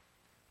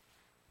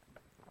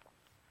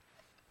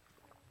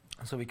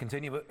So we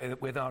continue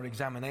with our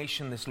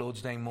examination this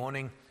Lord's Day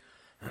morning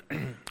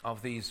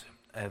of these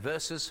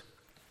verses,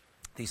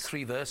 these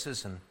 3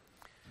 verses, and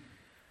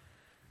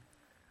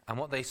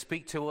what they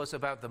speak to us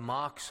about the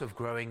marks of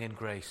growing in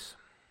grace.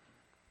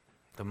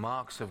 The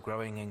marks of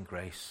growing in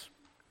grace.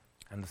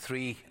 And the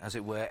 3, as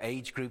it were,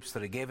 age groups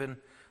that are given: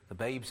 the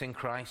babes in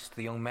Christ,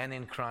 the young men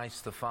in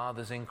Christ, the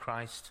fathers in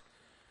Christ.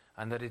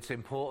 And that it's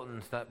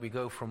important that we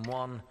go from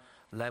one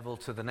level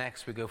to the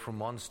next, we go from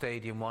one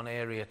stadium, one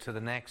area to the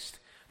next,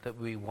 that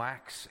we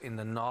wax in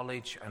the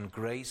knowledge and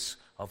grace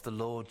of the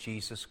Lord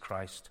Jesus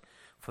Christ.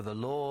 For the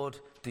Lord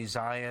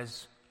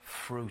desires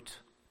fruit,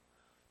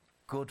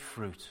 good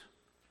fruit,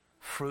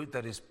 fruit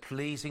that is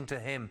pleasing to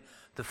him,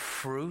 the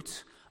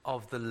fruit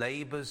of the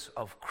labors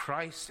of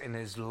Christ in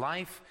his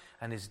life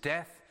and his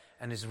death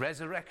and his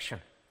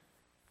resurrection.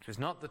 It is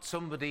not that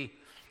somebody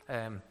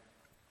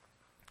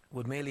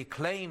would merely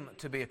claim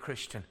to be a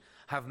Christian,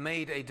 have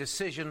made a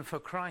decision for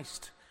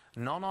Christ.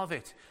 None of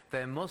it.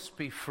 There must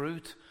be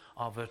fruit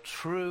of a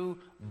true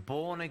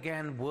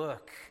born-again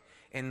work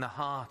in the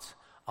heart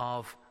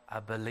of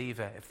a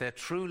believer. If they're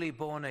truly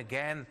born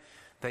again,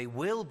 they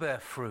will bear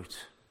fruit.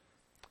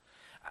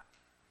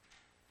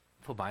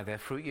 For by their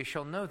fruit you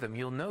shall know them.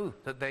 You'll know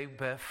that they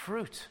bear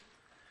fruit.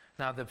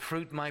 Now the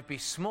fruit might be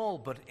small,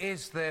 but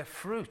is there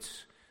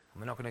fruit?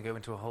 And we're not going to go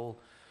into a whole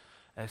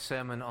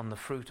sermon on the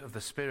fruit of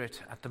the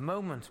Spirit at the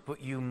moment,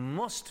 but you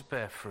must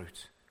bear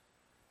fruit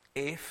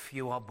if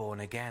you are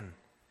born again.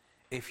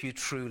 If you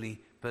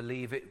truly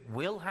believe it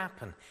will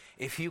happen.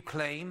 If you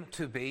claim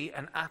to be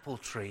an apple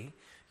tree,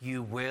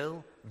 you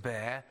will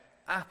bear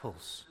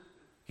apples.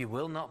 You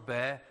will not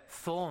bear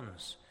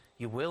thorns.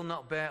 You will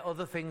not bear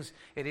other things.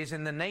 It is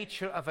in the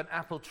nature of an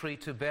apple tree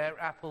to bear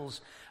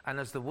apples. And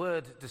as the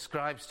word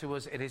describes to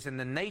us, it is in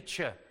the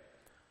nature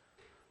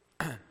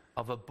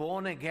of a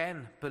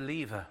born-again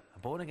believer, a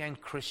born-again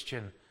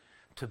Christian,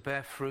 to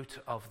bear fruit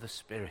of the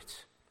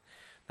Spirit.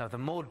 Now, the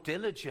more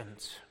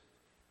diligent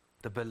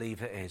the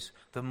believer is,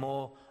 the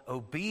more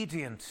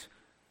obedient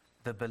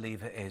the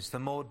believer is, the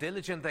more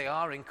diligent they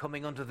are in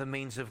coming under the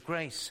means of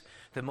grace,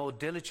 the more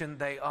diligent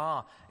they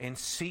are in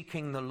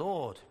seeking the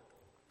Lord,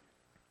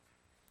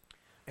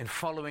 in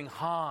following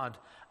hard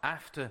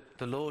after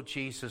the Lord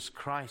Jesus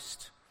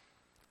Christ,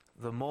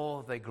 the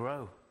more they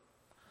grow,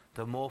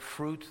 the more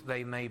fruit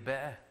they may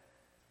bear.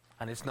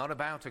 And it's not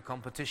about a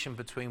competition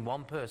between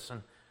one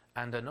person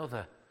and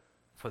another,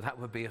 for that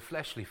would be a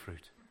fleshly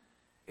fruit.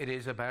 It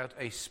is about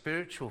a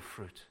spiritual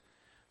fruit,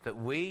 that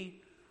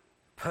we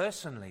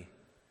personally,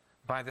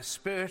 by the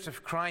Spirit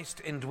of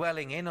Christ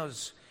indwelling in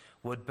us,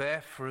 would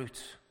bear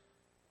fruit.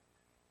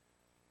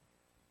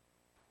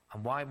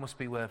 And why must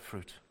we bear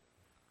fruit?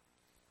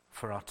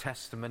 For our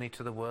testimony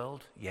to the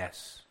world?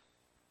 Yes.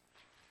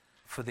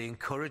 For the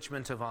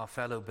encouragement of our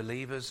fellow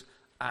believers?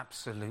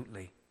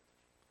 Absolutely.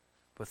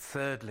 But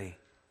thirdly,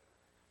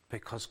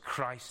 because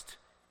Christ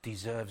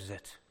deserves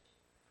it.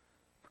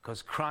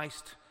 Because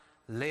Christ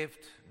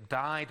lived,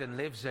 died, and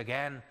lives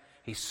again.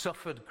 He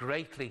suffered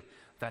greatly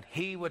that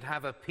he would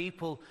have a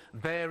people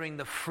bearing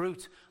the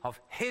fruit of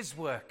his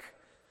work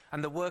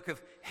and the work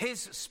of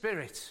his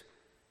Spirit.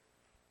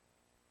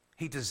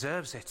 He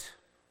deserves it.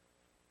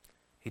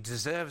 He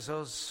deserves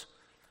us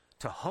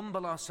to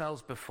humble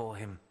ourselves before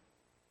him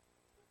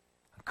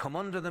and come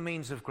under the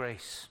means of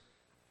grace.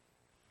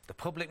 The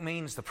public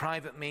means, the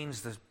private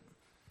means, the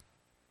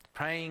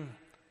praying,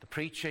 the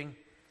preaching,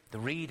 the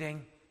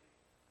reading,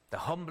 the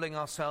humbling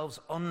ourselves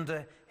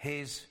under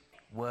his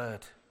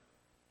word,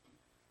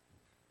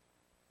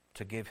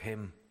 to give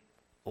him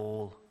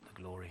all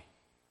the glory.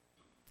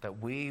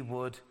 That we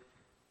would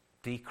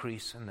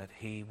decrease and that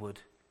he would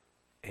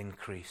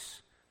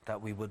increase.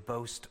 That we would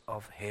boast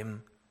of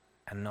him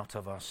and not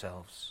of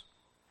ourselves.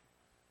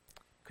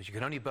 Because you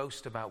can only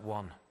boast about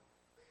one.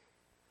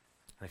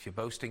 And if you're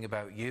boasting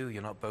about you,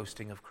 you're not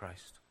boasting of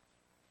Christ.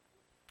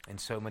 In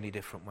so many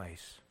different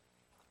ways.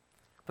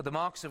 But the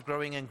marks of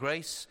growing in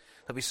grace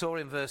that we saw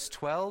in verse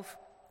 12,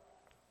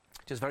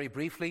 just very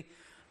briefly.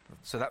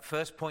 So that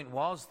first point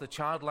was the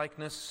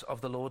childlikeness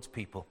of the Lord's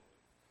people.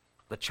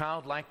 The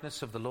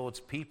childlikeness of the Lord's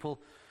people.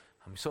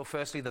 And we saw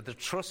firstly that the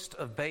trust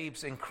of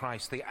babes in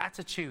Christ, the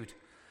attitude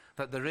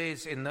that there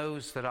is in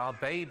those that are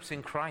babes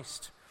in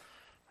Christ.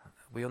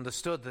 We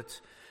understood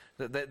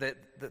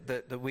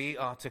that we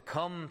are to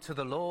come to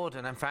the Lord,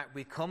 and in fact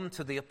we come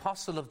to the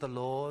apostle of the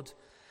Lord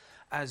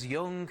as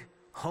young,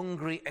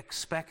 hungry,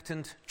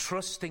 expectant,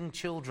 trusting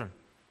children.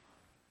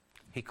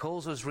 He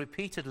calls us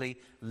repeatedly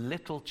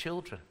little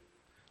children.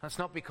 That's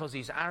not because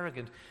he's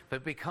arrogant,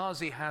 but because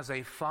he has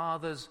a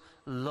father's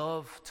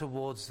love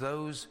towards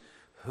those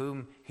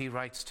whom he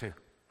writes to.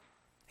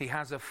 He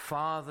has a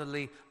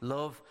fatherly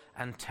love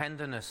and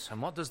tenderness.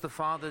 And what does the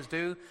father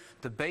do?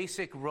 The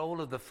basic role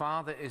of the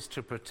father is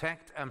to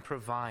protect and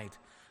provide.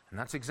 And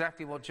that's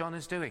exactly what John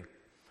is doing.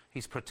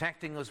 He's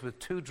protecting us with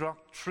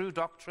true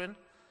doctrine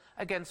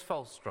against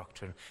false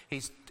doctrine.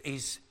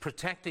 He's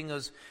protecting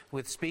us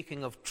with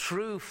speaking of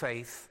true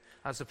faith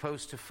as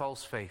opposed to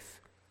false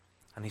faith.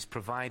 And he's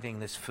providing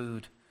this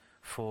food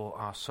for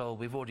our soul.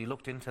 We've already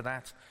looked into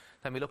that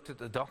Then we looked at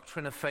the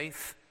doctrine of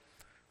faith,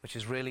 which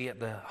is really at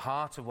the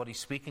heart of what he's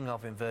speaking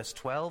of in verse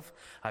 12.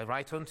 I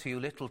write unto you,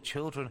 little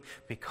children,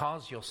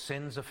 because your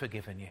sins are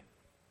forgiven you.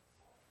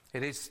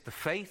 It is the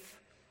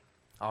faith,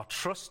 our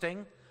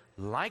trusting,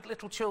 like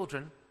little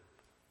children,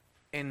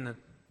 in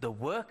the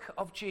work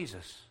of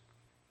Jesus.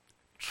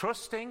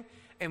 Trusting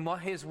in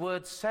what his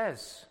word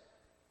says,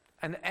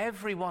 and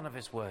every one of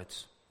his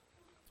words.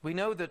 We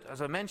know that,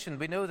 as I mentioned,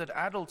 we know that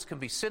adults can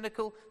be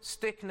cynical,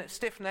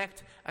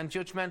 stiff-necked, and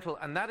judgmental,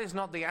 and that is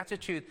not the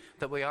attitude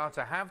that we are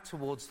to have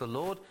towards the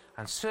Lord,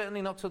 and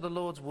certainly not to the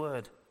Lord's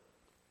word.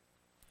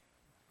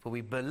 For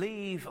we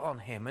believe on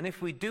him, and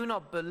if we do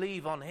not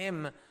believe on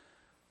him,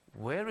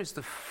 where is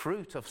the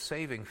fruit of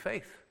saving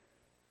faith?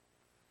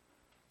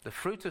 The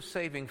fruit of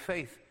saving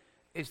faith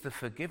is the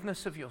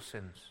forgiveness of your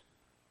sins.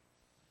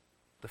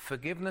 The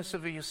forgiveness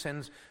of your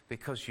sins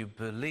because you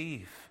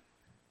believe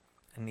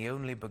in the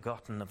only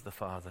begotten of the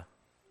Father.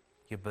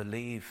 You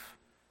believe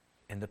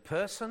in the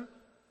person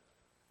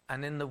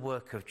and in the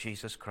work of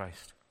Jesus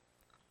Christ.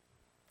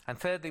 And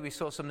thirdly, we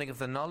saw something of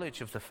the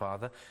knowledge of the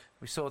Father.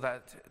 We saw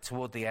that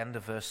toward the end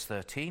of verse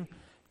 13,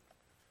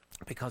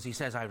 because he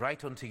says, I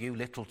write unto you,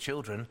 little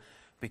children,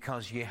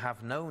 because ye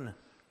have known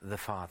the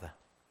Father.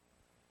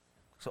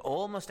 So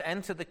all must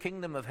enter the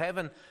kingdom of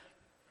heaven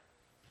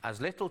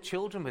as little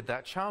children with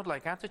that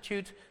childlike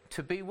attitude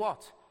to be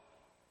what?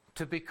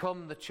 To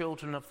become the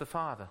children of the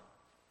Father.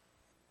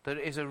 There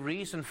is a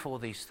reason for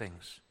these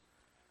things.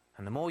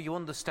 And the more you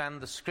understand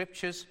the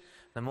Scriptures,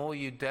 the more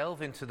you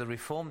delve into the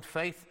Reformed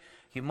faith,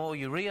 the more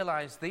you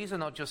realize these are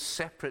not just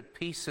separate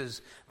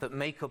pieces that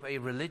make up a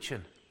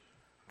religion.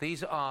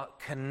 These are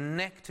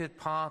connected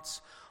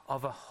parts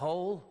of a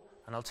whole,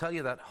 and I'll tell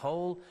you that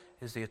whole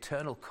is the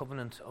eternal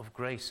covenant of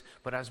grace.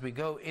 But as we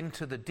go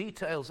into the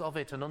details of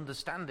it and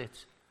understand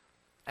it,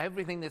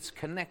 everything that's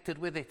connected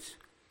with it,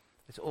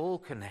 it's all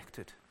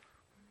connected.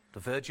 The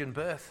virgin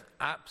birth,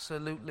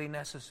 absolutely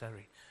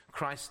necessary.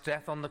 Christ's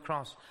death on the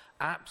cross,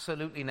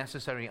 absolutely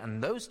necessary.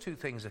 And those two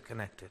things are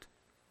connected.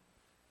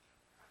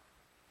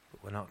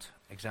 But we're not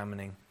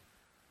examining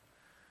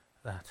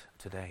that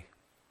today.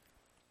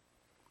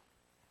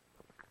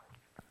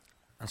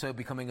 And so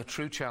becoming a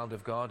true child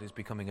of God is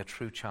becoming a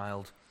true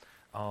child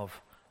of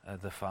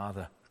the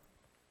Father.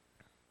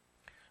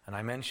 And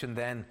I mentioned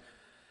then,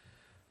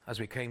 as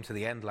we came to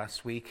the end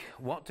last week,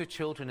 what do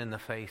children in the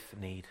faith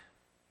need?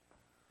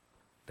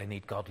 They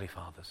need godly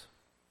fathers.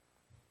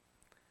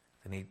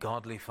 They need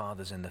godly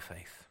fathers in the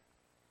faith.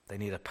 They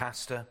need a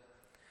pastor.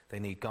 They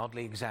need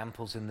godly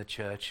examples in the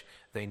church.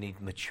 They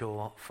need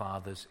mature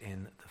fathers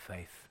in the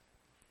faith.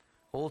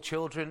 All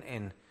children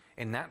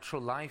in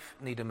natural life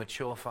need a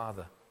mature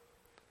father.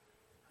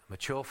 A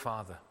mature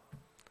father.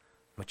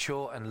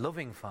 Mature and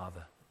loving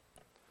father.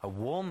 A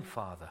warm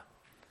father.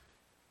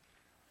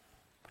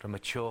 But a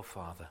mature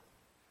father.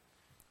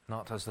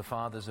 Not as the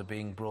fathers are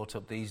being brought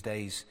up these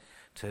days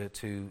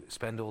to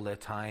spend all their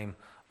time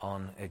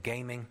on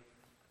gaming,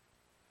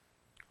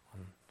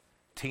 on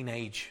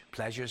teenage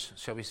pleasures,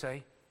 shall we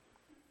say,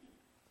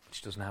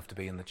 which doesn't have to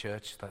be in the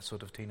church, that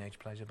sort of teenage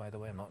pleasure, by the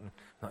way. I'm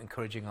not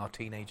encouraging our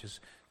teenagers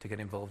to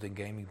get involved in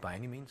gaming by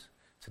any means.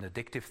 It's an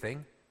addictive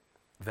thing,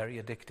 very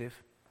addictive.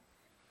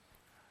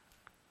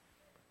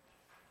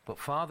 But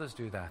fathers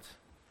do that.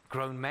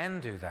 Grown men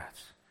do that.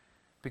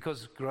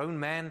 Because grown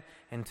men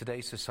in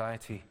today's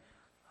society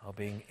are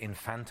being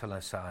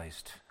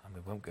infantilicized. And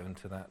we won't go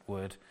into that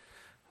word.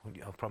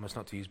 I'll promise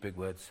not to use big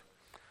words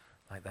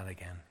like that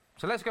again.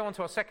 So let's go on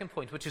to our second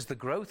point, which is the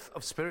growth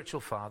of spiritual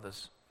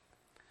fathers.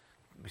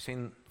 We've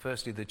seen,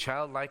 firstly, the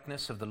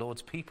childlikeness of the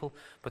Lord's people,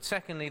 but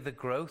secondly, the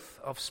growth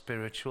of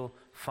spiritual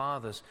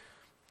fathers.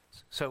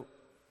 So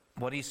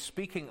what he's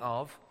speaking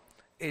of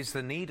is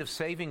the need of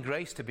saving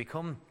grace to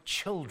become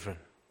children.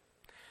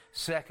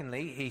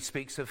 Secondly, he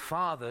speaks of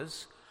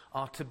fathers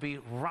are to be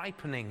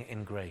ripening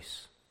in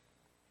grace.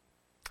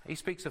 He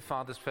speaks of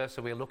fathers first,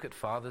 so we'll look at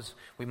fathers.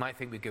 We might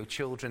think we go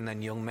children,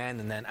 then young men,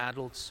 and then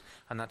adults.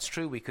 And that's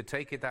true, we could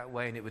take it that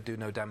way and it would do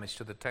no damage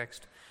to the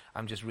text.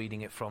 I'm just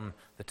reading it from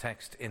the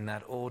text in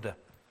that order.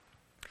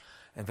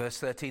 In verse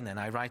 13, then,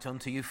 I write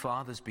unto you,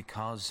 fathers,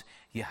 because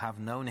ye have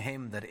known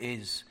him that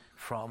is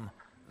from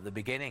the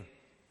beginning.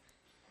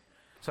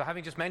 So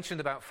having just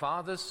mentioned about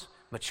fathers,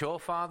 mature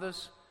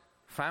fathers,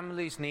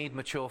 families need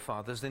mature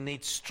fathers. They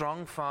need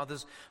strong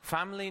fathers.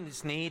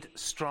 Families need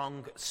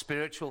strong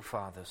spiritual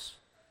fathers.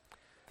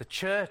 The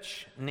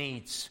church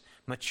needs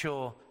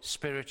mature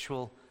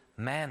spiritual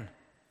men.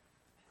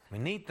 We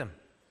need them.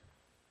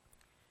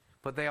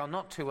 But they are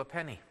not to a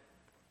penny.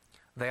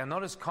 They are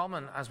not as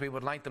common as we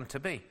would like them to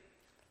be.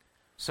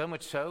 So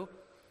much so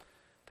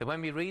that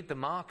when we read the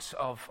marks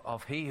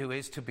of he who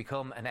is to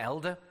become an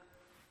elder,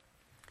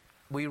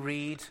 we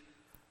read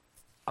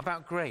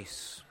about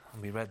grace.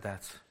 And we read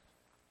that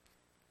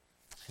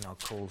in our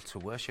call to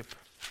worship.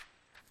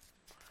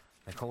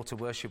 The call to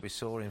worship we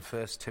saw in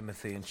 1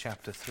 Timothy in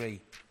chapter 3.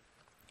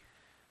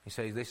 He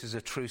says, this is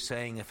a true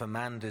saying, if a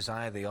man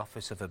desire the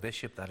office of a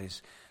bishop, that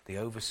is the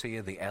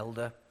overseer, the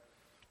elder,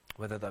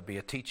 whether that be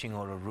a teaching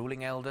or a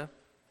ruling elder,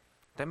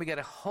 then we get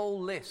a whole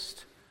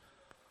list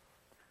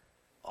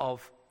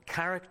of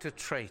character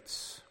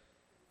traits,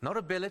 not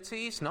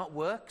abilities, not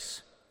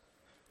works.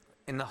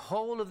 In the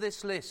whole of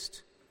this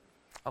list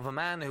of a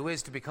man who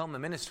is to become a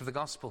minister of the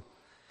gospel,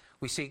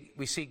 we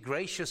see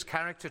gracious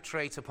character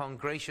trait upon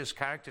gracious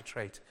character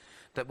trait,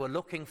 that we're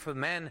looking for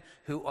men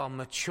who are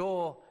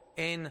mature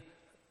in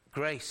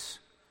grace,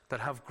 that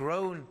have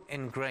grown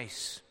in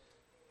grace,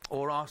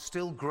 or are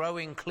still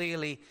growing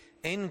clearly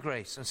in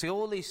grace. And see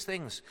all these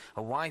things: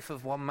 a wife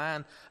of one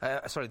man,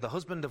 the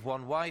husband of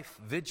one wife,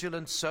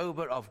 vigilant,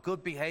 sober, of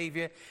good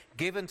behavior,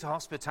 given to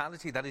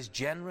hospitality, that is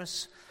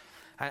generous,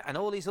 and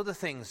all these other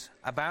things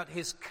about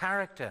his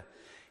character.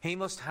 He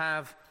must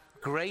have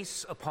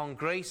grace upon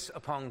grace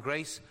upon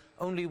grace.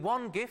 Only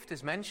one gift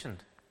is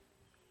mentioned.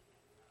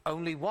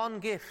 Only one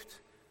gift.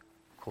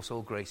 Of course,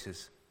 all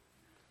graces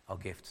are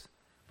gifts.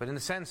 But in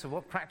the sense of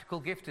what practical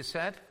gift is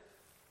said,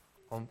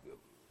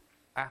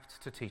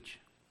 apt to teach.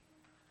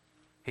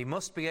 He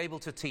must be able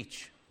to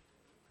teach.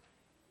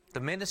 The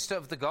minister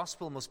of the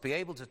gospel must be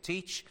able to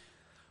teach,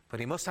 but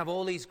he must have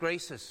all these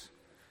graces.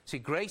 See,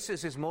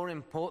 graces is more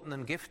important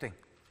than gifting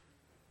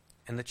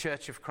in the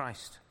Church of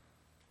Christ.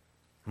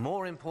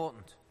 More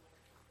important.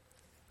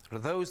 There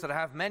are those that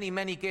have many,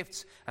 many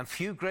gifts and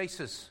few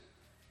graces.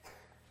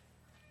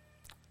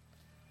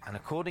 And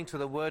according to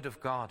the Word of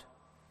God,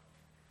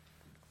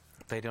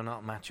 they do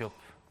not match up,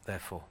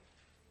 therefore.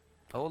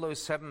 All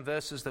those 7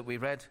 verses that we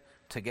read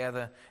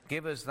together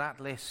give us that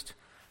list.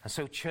 And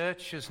so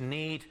churches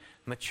need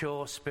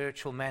mature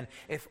spiritual men.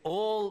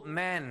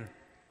 I'm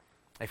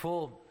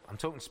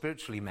talking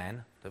spiritually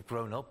men, they've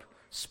grown up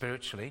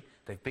spiritually,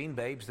 they've been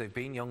babes, they've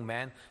been young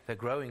men, they're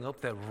growing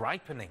up, they're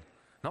ripening.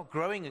 Not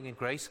growing in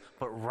grace,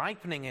 but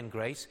ripening in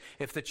grace.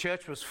 If the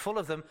church was full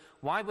of them,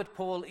 why would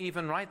Paul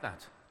even write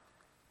that?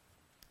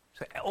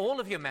 So all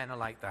of your men are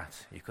like that,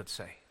 you could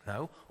say.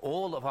 No,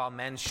 all of our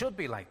men should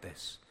be like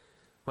this,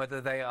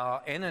 whether they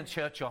are in a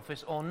church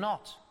office or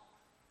not.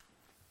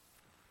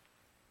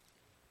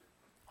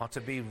 Are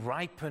to be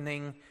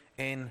ripening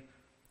in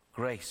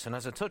grace. And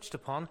as I touched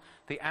upon,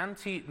 the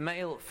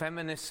anti-male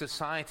feminist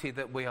society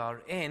that we are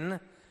in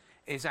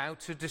is out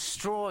to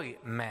destroy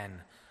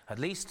men, at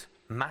least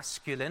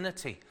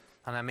masculinity,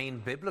 and I mean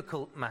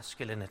biblical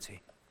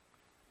masculinity.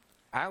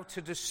 Out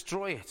to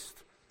destroy it.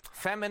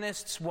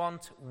 Feminists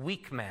want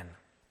weak men,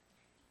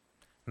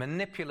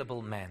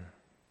 manipulable men,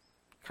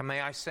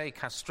 may I say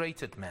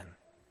castrated men,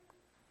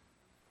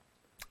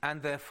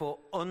 and therefore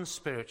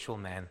unspiritual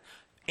men,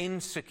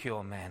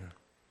 insecure men.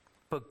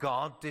 But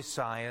God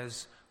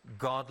desires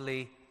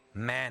godly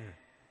men,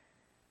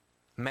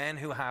 men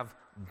who have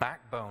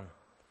backbone,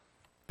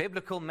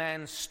 biblical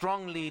men,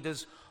 strong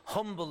leaders,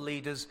 humble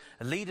leaders,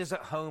 leaders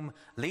at home,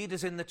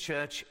 leaders in the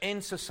church,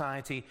 in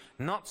society,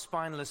 not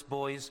spineless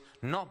boys,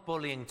 not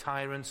bullying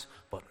tyrants,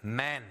 but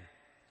men.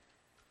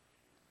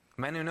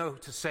 Men who know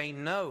to say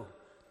no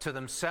to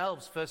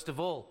themselves, first of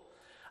all,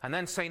 and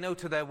then say no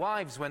to their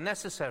wives when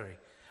necessary,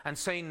 and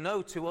say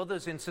no to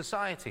others in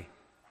society,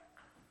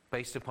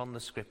 based upon the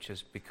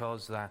Scriptures,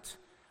 because that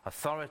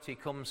authority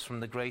comes from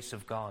the grace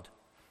of God,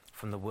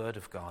 from the Word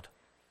of God.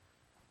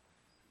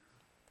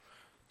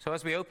 So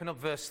as we open up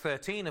verse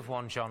 13 of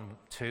 1 John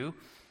 2,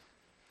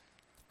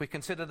 we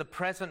consider the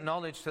present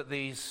knowledge that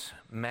these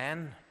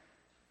men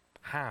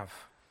have.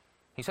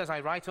 He says, I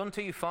write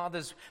unto you,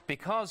 fathers,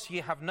 because ye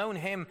have known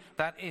him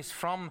that is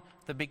from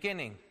the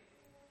beginning.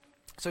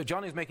 So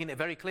John is making it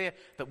very clear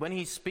that when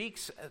he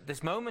speaks at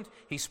this moment,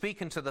 he's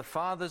speaking to the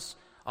fathers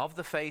of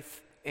the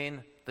faith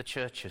in the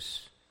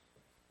churches.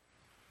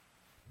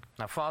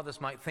 Now,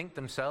 fathers might think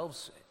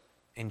themselves,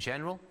 in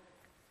general,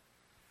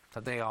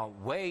 that they are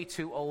way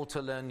too old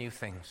to learn new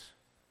things.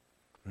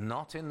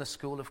 Not in the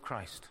school of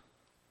Christ.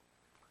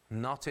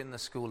 Not in the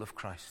school of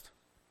Christ.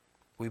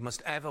 We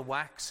must ever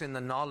wax in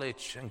the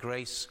knowledge and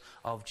grace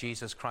of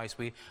Jesus Christ.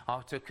 We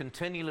are to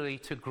continually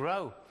to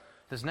grow.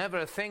 There's never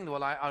a thing,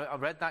 well, I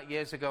read that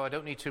years ago, I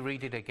don't need to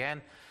read it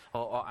again,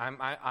 or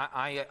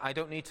I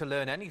don't need to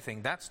learn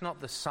anything. That's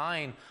not the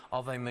sign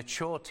of a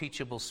mature,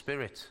 teachable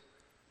spirit.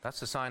 That's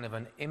the sign of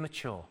an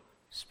immature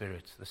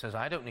spirit that says,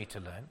 I don't need to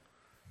learn.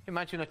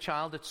 Imagine a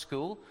child at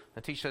school,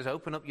 the teacher says,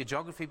 open up your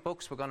geography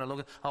books, we're going to look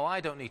at, I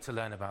don't need to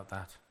learn about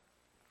that.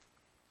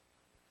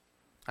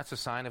 That's a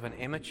sign of an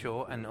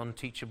immature and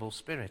unteachable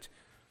spirit.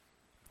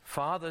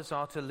 Fathers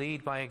are to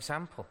lead by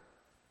example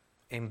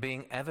in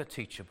being ever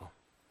teachable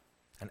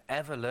and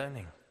ever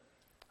learning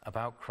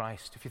about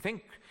Christ. If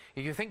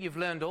you think you've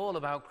learned all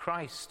about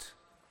Christ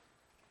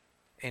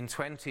in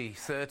 20,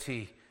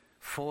 30,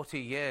 40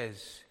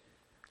 years,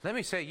 let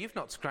me say, you've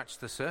not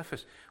scratched the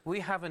surface.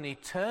 We have an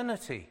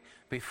eternity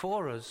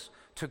before us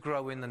to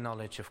grow in the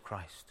knowledge of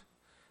Christ.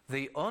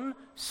 The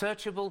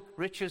unsearchable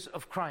riches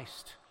of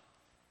Christ.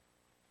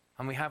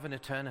 And we have an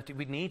eternity.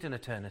 We need an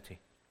eternity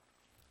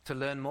to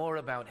learn more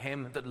about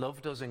him that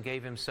loved us and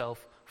gave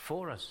himself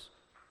for us.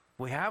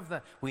 We have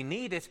that. We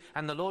need it,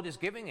 and the Lord is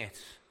giving it.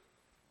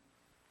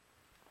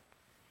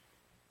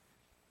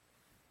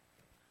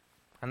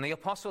 And the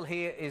apostle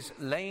here is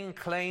laying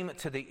claim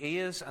to the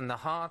ears and the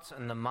hearts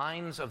and the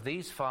minds of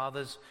these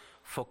fathers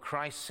for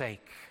Christ's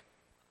sake.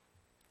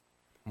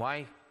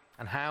 Why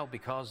and how?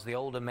 Because the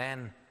older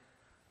men,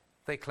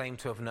 they claim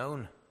to have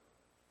known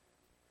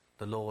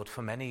the Lord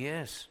for many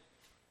years.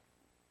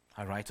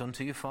 I write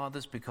unto you,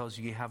 fathers, because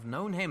ye have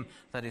known him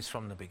that is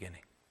from the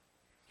beginning.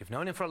 You've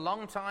known him for a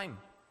long time.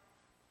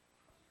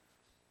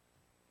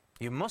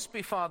 You must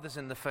be fathers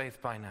in the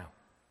faith by now.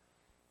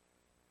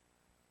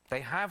 They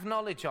have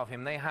knowledge of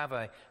him. They have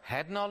a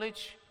head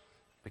knowledge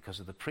because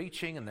of the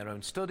preaching and their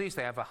own studies.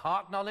 They have a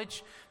heart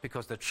knowledge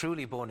because they're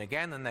truly born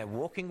again and they're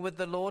walking with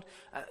the Lord.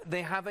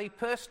 They have a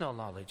personal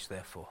knowledge,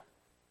 therefore.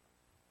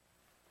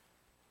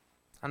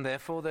 And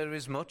therefore there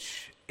is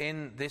much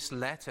in this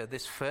letter,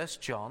 this 1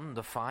 John,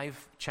 the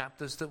 5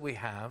 chapters that we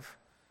have,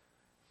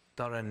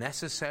 that are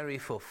necessary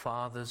for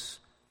fathers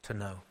to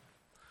know.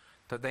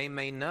 That they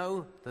may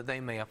know, that they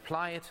may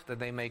apply it, that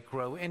they may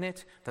grow in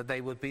it, that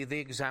they would be the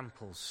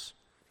examples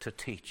to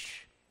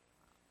teach.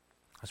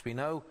 As we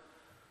know,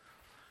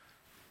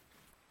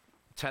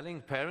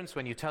 telling parents,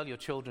 when you tell your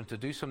children to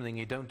do something,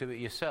 you don't do it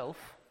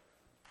yourself,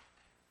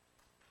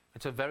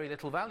 it's of very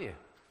little value.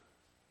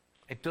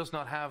 It does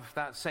not have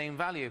that same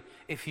value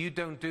if you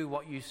don't do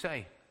what you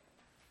say.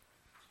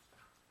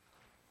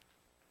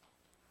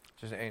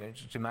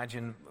 Just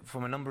imagine,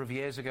 from a number of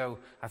years ago,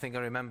 I think I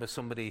remember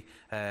somebody,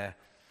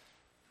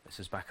 this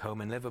is back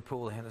home in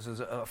Liverpool, this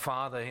is a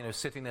father,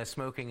 sitting there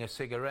smoking a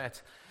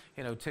cigarette,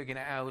 taking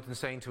it out and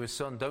saying to his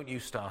son, don't you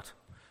start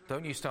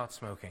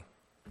smoking.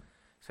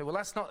 So, well,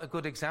 that's not a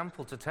good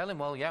example to tell him,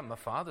 well, yeah, my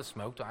father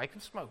smoked, I can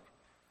smoke.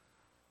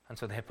 And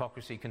so the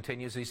hypocrisy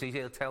continues. He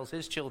tells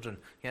his children,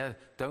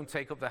 don't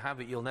take up the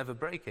habit, you'll never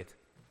break it.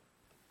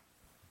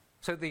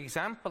 So the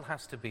example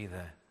has to be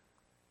there.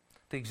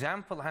 The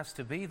example has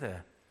to be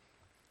there.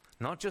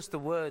 Not just the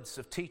words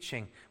of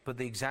teaching, but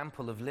the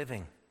example of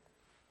living.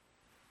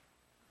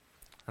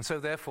 And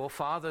so therefore,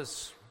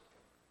 fathers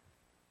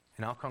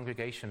in our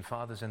congregation,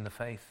 fathers in the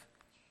faith,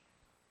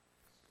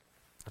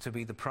 are to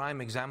be the prime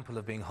example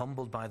of being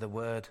humbled by the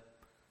word,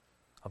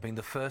 of being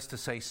the first to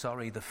say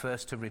sorry, the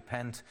first to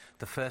repent,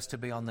 the first to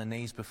be on their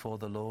knees before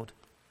the Lord.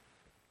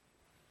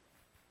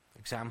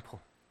 Example.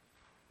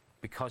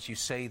 Because you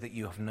say that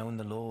you have known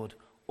the Lord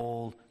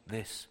all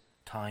this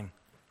time.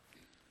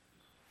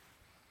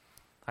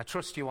 I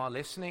trust you are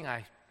listening.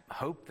 I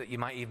hope that you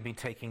might even be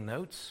taking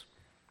notes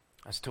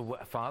as to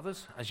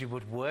fathers, as you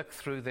would work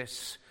through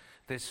this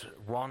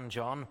 1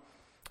 John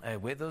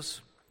with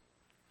us,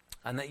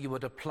 and that you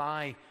would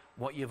apply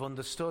what you've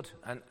understood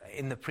and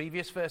in the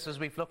previous verses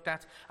we've looked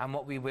at, and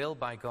what we will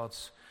by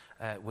God's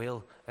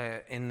will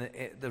in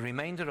the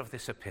remainder of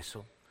this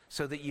epistle,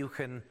 so that you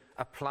can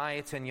apply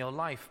it in your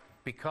life,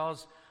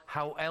 because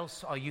how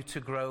else are you to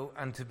grow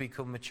and to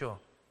become mature?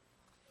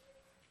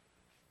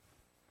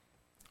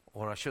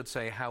 Or I should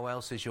say, how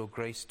else is your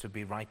grace to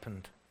be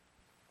ripened?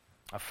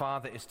 A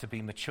father is to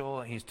be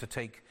mature. He is to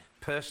take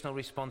personal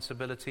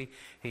responsibility.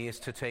 He is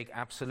to take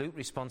absolute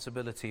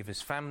responsibility of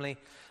his family.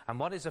 And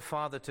what is a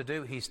father to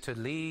do? He's to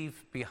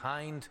leave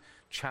behind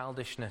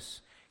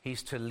childishness.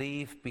 He's to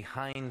leave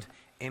behind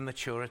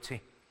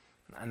immaturity.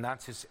 And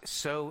that is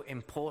so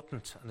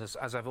important. And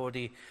as I've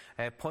already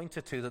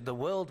pointed to, that the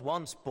world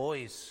wants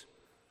boys.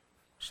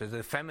 So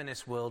the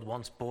feminist world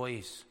wants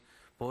boys.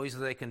 Boys that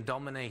they can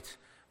dominate.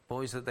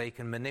 Boys that they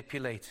can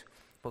manipulate.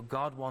 But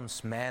God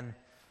wants men.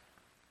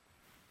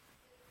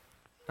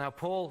 Now,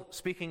 Paul,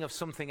 speaking of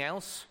something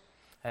else,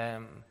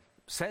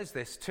 says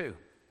this too.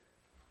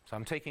 So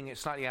I'm taking it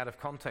slightly out of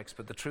context,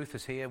 but the truth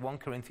is here. 1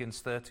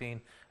 Corinthians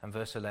 13 and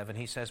verse 11.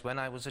 He says, when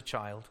I was a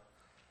child,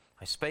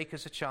 I spake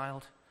as a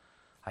child,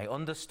 I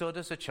understood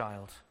as a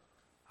child,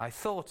 I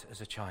thought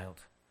as a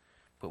child.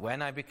 But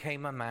when I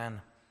became a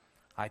man,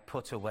 I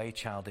put away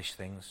childish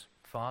things.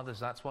 Fathers,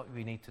 that's what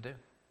we need to do.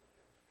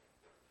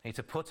 We need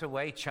to put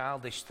away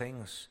childish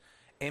things,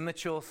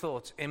 immature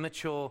thoughts,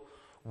 immature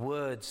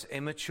words,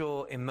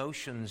 immature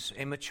emotions,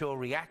 immature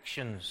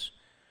reactions,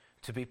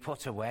 to be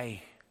put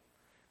away.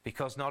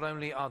 Because not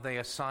only are they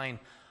a sign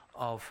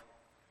of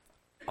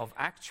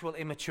actual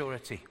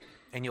immaturity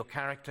in your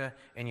character,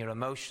 in your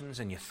emotions,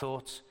 in your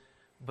thoughts,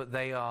 but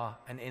they are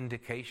an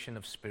indication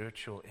of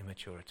spiritual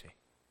immaturity.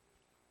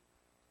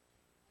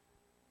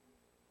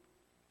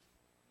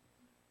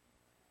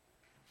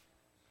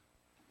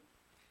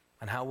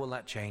 And how will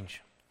that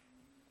change?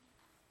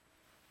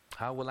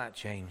 How will that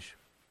change?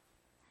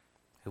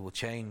 It will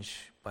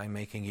change by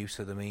making use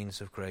of the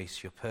means of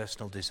grace, your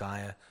personal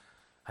desire,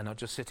 and not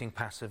just sitting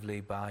passively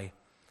by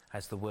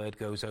as the word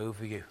goes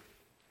over you,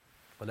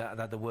 but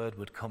that the word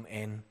would come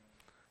in.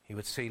 You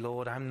would see,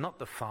 Lord, I'm not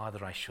the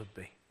father I should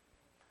be.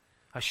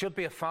 I should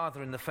be a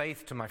father in the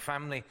faith to my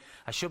family.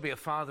 I should be a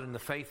father in the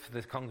faith for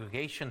the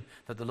congregation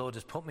that the Lord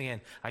has put me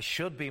in. I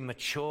should be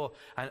mature,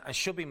 and I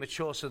should be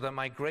mature so that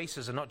my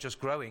graces are not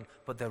just growing,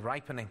 but they're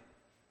ripening.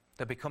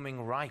 They're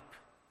becoming ripe.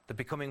 They're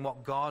becoming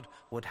what God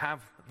would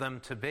have them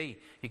to be.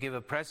 You give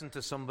a present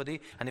to somebody,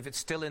 and if it's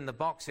still in the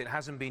box, it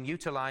hasn't been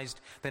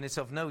utilized, then it's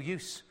of no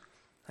use.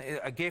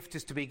 A gift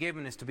is to be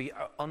given, is to be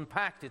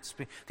unpacked.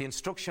 The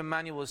instruction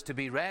manual is to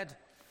be read.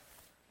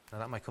 Now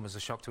that might come as a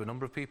shock to a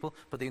number of people,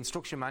 but the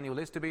instruction manual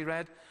is to be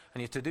read,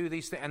 and you're to do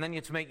these things, and then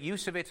you're to make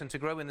use of it and to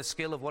grow in the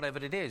skill of whatever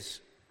it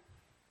is.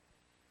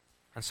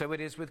 And so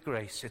it is with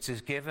grace. It is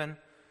given,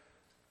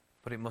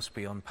 but it must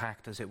be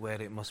unpacked, as it were.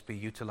 It must be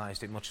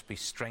utilized. It must be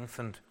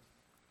strengthened.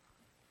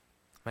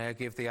 May I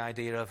give the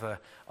idea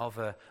of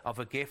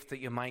a gift that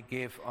you might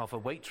give of a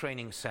weight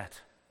training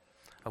set.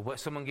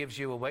 Someone gives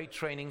you a weight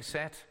training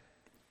set.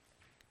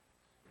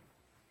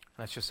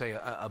 Let's just say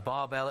a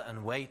barbell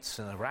and weights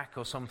and a rack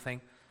or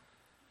something.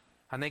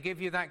 And they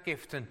give you that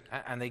gift,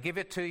 and they give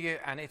it to you,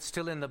 and it's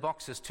still in the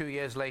boxes 2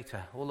 years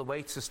later. All the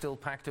weights are still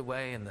packed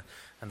away, and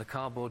the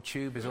cardboard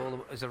tube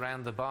is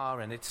around the bar,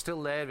 and it's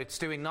still there. It's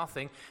doing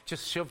nothing,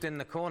 just shoved in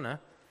the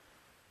corner.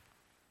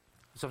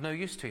 It's of no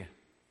use to you.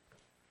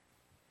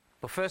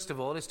 But first of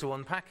all is to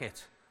unpack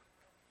it.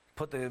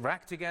 Put the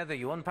rack together,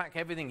 you unpack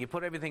everything, you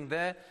put everything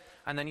there,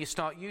 and then you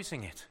start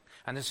using it.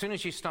 And as soon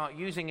as you start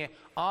using it,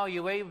 are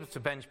you able to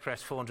bench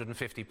press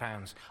 450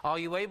 pounds? Are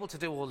you able to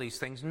do all these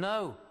things?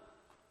 No.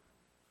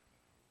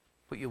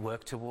 But you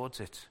work towards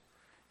it.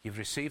 You've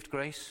received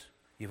grace,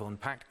 you've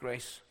unpacked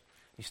grace,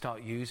 you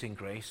start using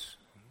grace.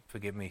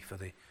 Forgive me for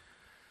the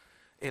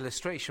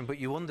illustration, but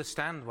you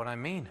understand what I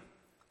mean.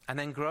 And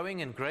then growing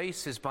in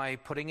grace is by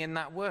putting in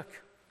that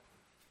work.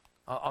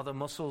 Are the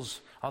muscles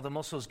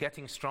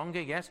getting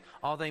stronger? Yes.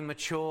 Are they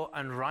mature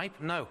and ripe?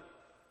 No.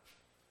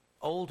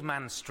 Old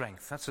man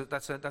strength.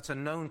 That's a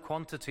known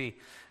quantity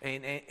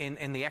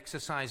in the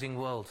exercising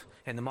world,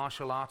 in the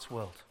martial arts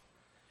world.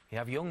 You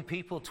have young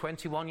people,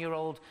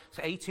 21-year-old,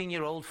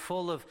 18-year-old,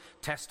 full of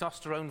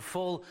testosterone,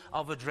 full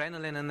of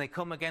adrenaline, and they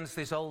come against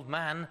this old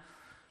man.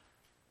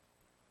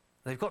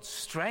 They've got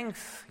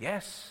strength,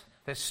 yes,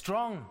 they're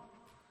strong,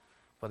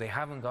 but they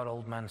haven't got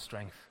old man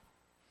strength.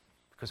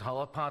 Because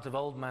part of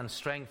old man's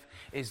strength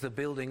is the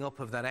building up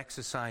of that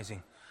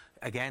exercising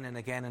again and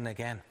again and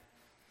again.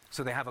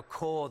 So they have a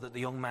core that the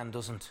young man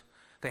doesn't.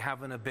 They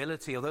have an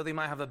ability, although they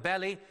might have a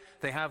belly,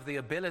 they have the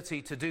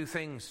ability to do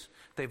things.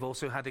 They've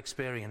also had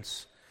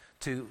experience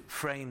to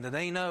frame, that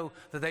they know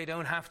that they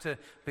don't have to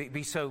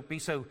be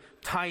so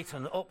tight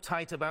and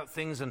uptight about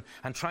things and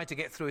try to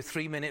get through a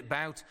 3-minute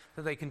bout,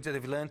 that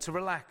they've learned to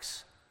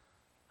relax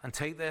and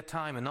take their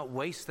time and not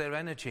waste their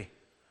energy,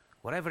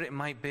 whatever it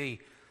might be,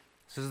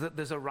 so that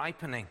there's a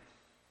ripening.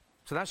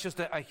 So that's just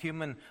a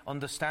human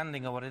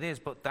understanding of what it is,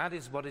 but that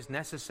is what is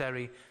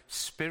necessary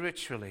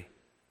spiritually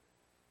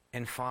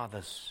in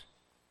fathers.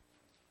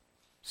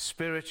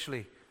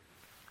 Spiritually,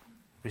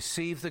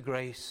 receive the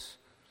grace,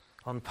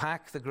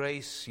 unpack the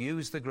grace,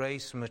 use the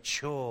grace,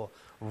 mature,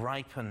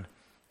 ripen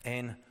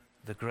in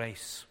the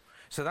grace.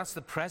 So that's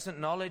the present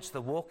knowledge,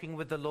 the walking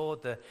with the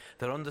Lord, the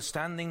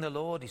understanding the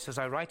Lord. He says,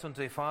 I write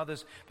unto your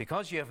fathers,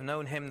 because you have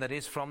known him that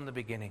is from the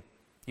beginning.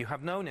 You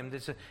have known him.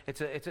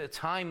 It's a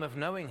time of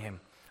knowing him.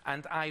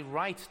 And I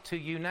write to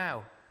you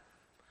now.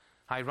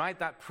 I write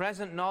that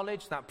present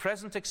knowledge, that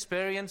present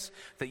experience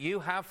that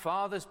you have,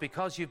 fathers,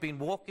 because you've been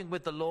walking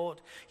with the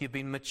Lord. You've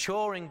been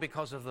maturing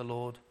because of the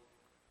Lord.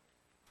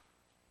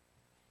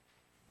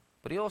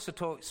 But he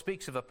also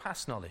speaks of a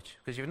past knowledge,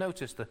 because you've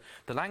noticed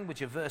the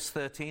language of verse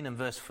 13 and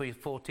verse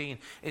 14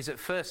 is at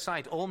first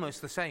sight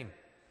almost the same,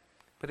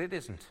 but it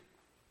isn't.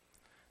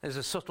 There's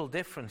a subtle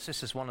difference.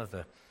 This is one of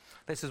the,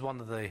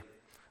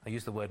 I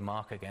use the word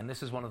mark again,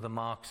 this is one of the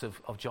marks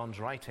of John's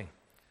writing.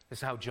 This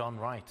is how John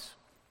writes.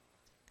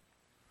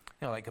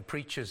 You know, like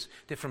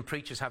different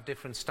preachers have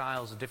different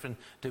styles of different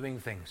doing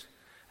things.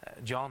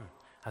 John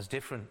has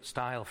different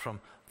style from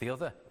the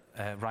other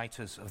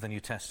writers of the New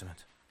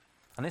Testament.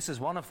 And this is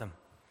one of them.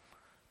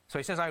 So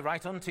he says, I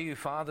write unto you,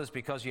 fathers,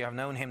 because you have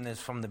known him that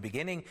is from the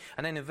beginning.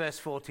 And then in verse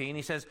 14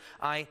 he says,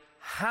 I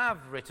have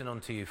written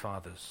unto you,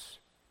 fathers,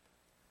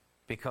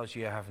 because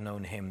you have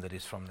known him that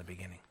is from the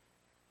beginning.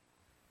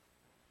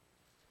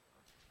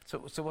 So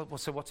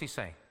what's he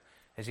saying?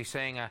 Is he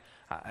saying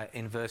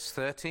in verse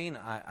 13,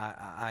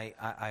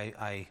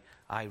 I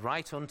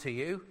write unto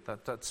you?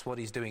 That's what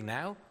he's doing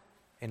now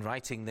in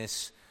writing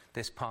this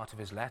part of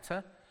his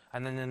letter.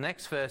 And then in the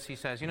next verse he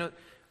says, you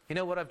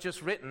know what I've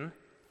just written?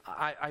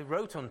 I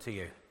wrote unto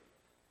you.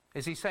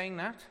 Is he saying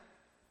that?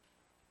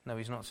 No,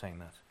 he's not saying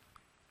that.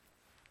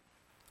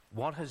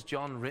 What has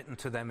John written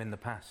to them in the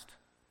past?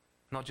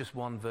 Not just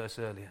one verse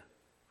earlier.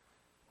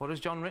 What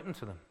has John written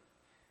to them?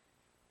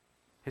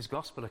 His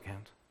gospel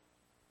account.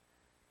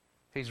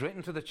 He's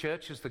written to the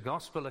churches the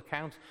gospel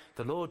account,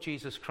 the Lord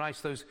Jesus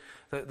Christ, those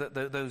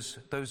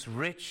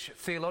rich,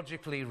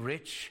 theologically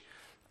rich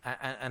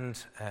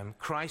and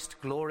Christ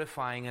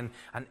glorifying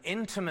and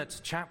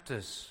intimate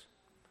chapters.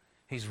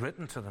 He's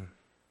written to them.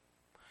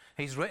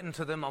 He's written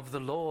to them of the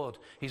Lord.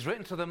 He's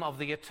written to them of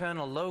the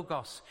eternal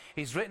Logos.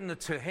 He's written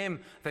to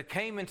him that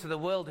came into the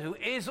world, who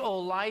is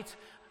all light,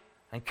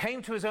 and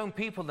came to his own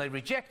people. They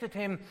rejected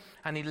him,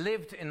 and he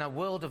lived in a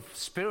world of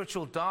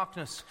spiritual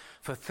darkness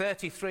for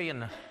 33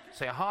 and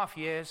a half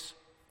years.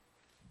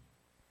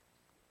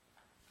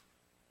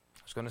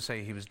 I was going to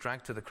say he was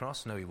dragged to the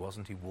cross. No, he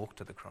wasn't. He walked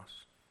to the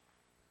cross.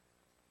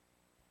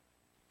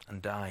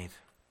 and died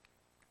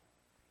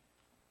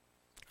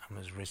and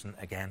was risen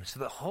again. So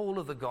the whole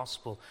of the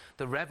gospel,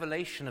 the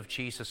revelation of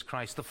Jesus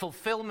Christ, the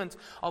fulfillment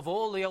of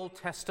all the Old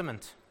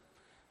Testament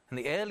and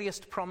the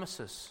earliest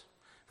promises,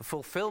 the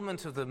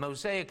fulfillment of the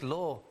Mosaic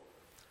law,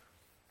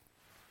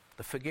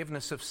 the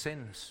forgiveness of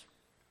sins,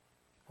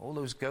 all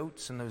those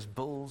goats and those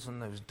bulls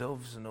and those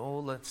doves and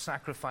all the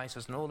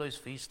sacrifices and all those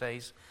feast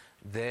days,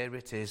 there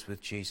it is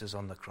with Jesus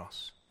on the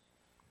cross.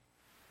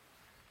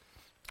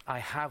 I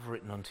have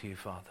written unto you,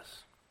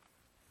 fathers,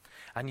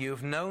 and you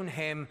have known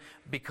him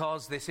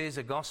because this is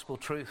a gospel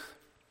truth.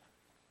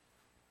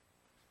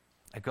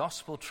 A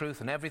gospel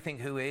truth, and everything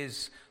who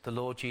is the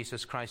Lord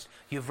Jesus Christ.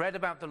 You've read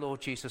about the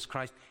Lord Jesus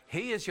Christ.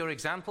 He is your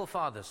example,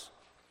 fathers,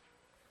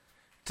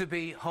 to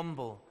be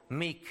humble,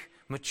 meek,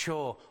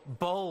 mature,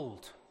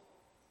 bold,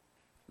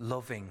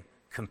 loving,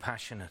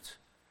 compassionate.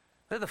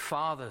 They're the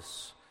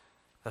fathers.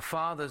 The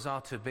fathers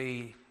are to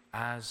be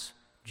as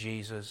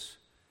Jesus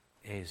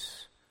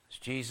is. As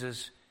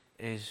Jesus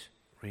is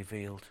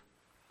revealed.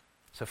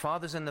 So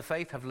fathers in the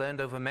faith have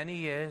learned over many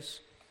years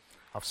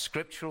of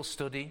scriptural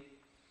study,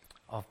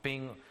 of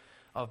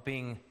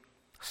being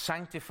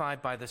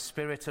sanctified by the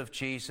Spirit of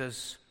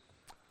Jesus,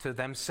 to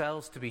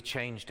themselves to be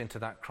changed into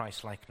that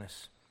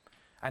Christ-likeness.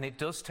 And it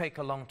does take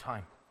a long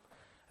time.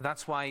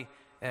 That's why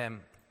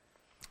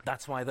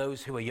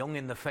those who are young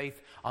in the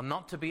faith are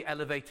not to be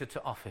elevated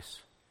to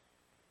office.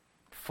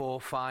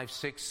 4, 5,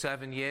 6,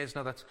 7 years.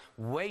 No, that's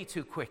way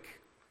too quick.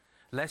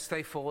 Lest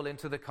they fall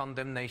into the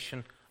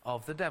condemnation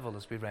of the devil,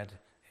 as we read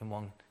in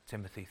 1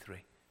 Timothy 3.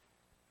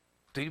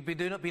 Do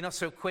not be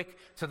so quick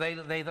to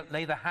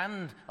lay the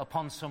hand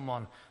upon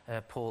someone,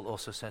 Paul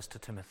also says to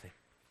Timothy.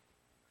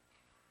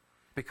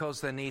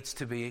 Because there needs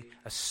to be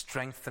a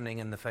strengthening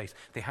in the faith.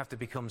 They have to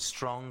become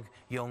strong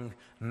young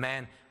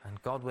men, and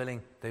God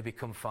willing, they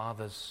become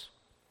fathers.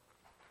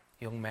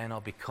 Young men are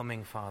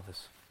becoming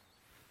fathers.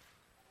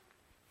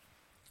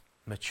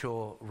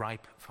 Mature,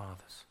 ripe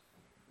fathers.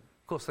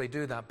 Of course, they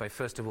do that by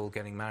first of all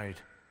getting married.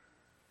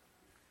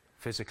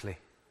 Physically,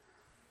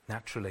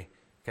 naturally,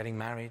 getting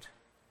married,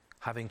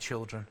 having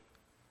children.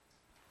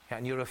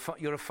 And you're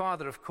a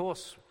father, of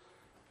course,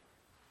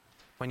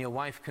 when your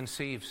wife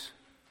conceives.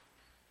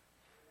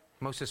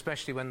 Most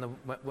especially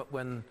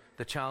when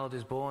the child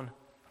is born.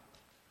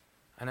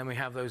 And then we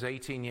have those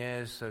 18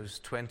 years, those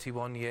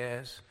 21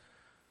 years.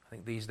 I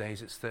think these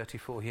days it's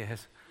 34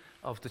 years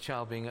of the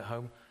child being at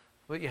home.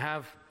 But you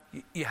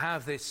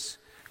have this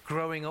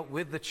growing up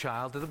with the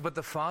child, but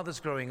the father's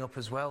growing up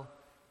as well.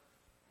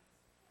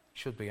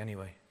 Should be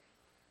anyway.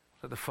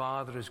 That the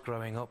father is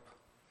growing up.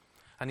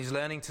 And he's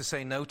learning to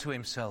say no to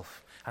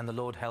himself. And the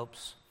Lord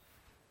helps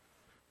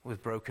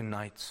with broken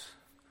nights.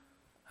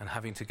 And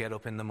having to get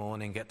up in the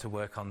morning, get to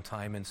work on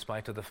time, in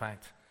spite of the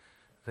fact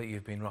that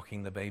you've been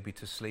rocking the baby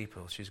to sleep,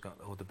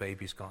 or the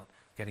baby's got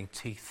getting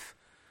teeth,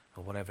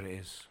 or whatever it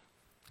is,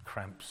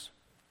 cramps.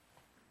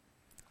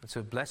 It's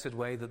a blessed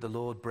way that the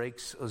Lord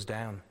breaks us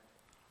down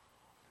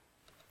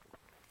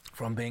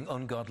from being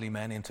ungodly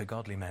men into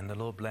godly men. The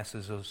Lord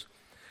blesses us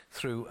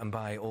through and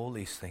by all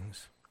these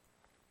things.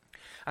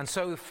 And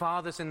so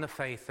fathers in the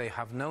faith, they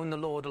have known the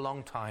Lord a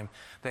long time.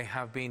 They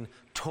have been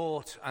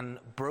taught and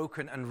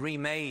broken and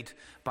remade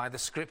by the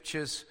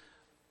Scriptures,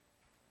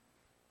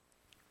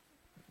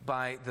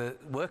 by the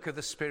work of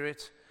the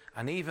Spirit,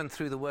 and even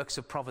through the works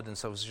of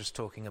providence I was just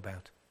talking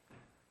about.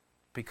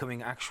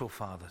 Becoming actual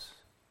fathers.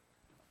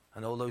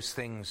 And all those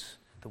things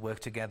that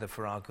work together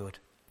for our good.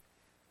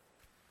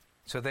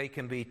 So they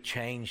can be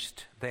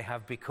changed. They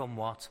have become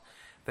what?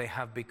 They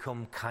have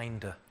become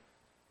kinder.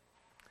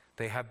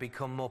 They have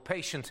become more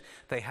patient.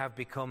 They have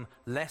become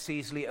less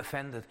easily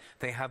offended.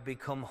 They have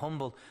become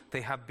humble.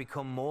 They have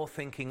become more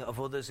thinking of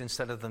others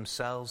instead of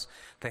themselves.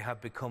 They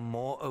have become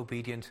more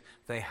obedient.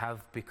 They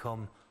have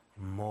become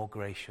more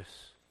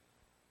gracious.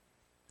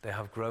 They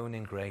have grown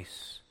in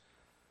grace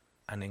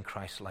and in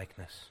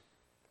Christ-likeness.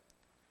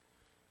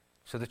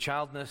 So the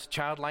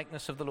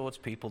childlikeness of the Lord's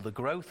people, the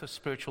growth of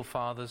spiritual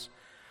fathers,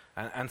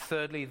 and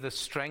thirdly, the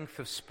strength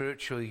of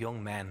spiritual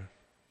young men.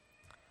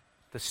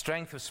 The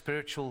strength of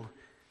spiritual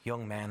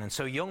young men. And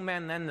so young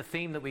men, then, the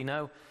theme that we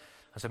know,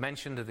 as I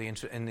mentioned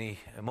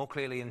more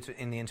clearly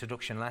in the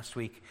introduction last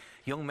week,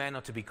 young men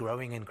are to be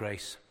growing in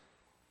grace.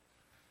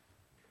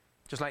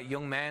 Just like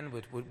young men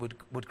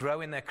would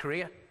grow in their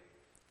career.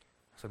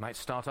 So they might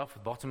start off at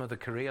the bottom of the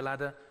career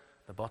ladder,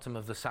 the bottom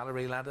of the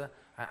salary ladder,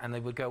 and they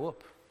would go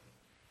up.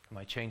 They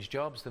might change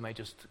jobs, they may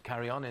just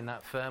carry on in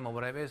that firm or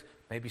whatever it is,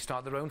 maybe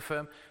start their own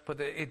firm, but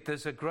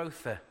there's a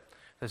growth there.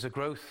 There's a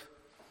growth,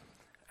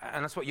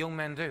 and that's what young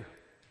men do.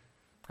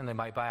 And they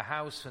might buy a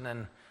house, and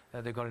then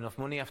they've got enough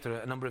money after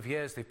a number of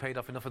years, they've paid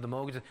off enough of the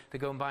mortgage, they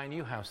go and buy a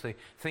new house.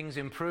 Things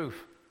improve.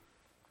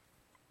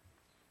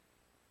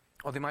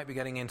 Or they might be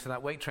getting into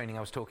that weight training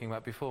I was talking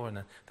about before,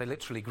 and they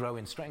literally grow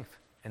in strength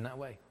in that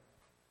way.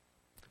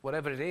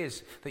 Whatever it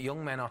is that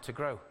young men are to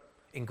grow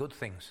in good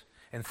things,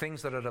 in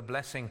things that are a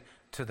blessing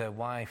to their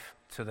wife,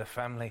 to their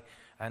family.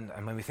 And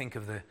when we think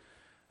of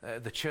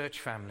the church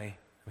family,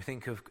 we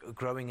think of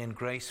growing in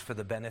grace for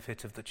the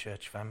benefit of the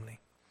church family.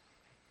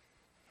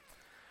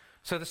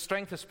 So the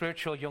strength of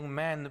spiritual young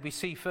men, we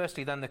see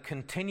firstly then the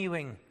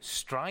continuing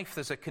strife.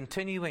 There's a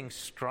continuing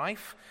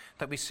strife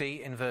that we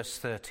see in verse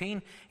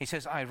 13. He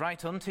says, I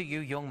write unto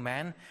you, young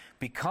men,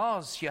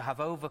 because you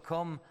have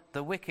overcome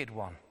the wicked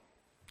one.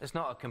 It's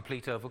not a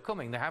complete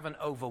overcoming. They haven't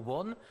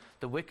overwon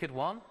the wicked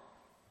one,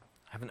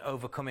 haven't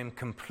overcome him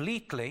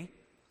completely.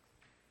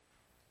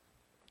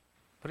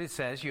 But it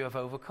says you have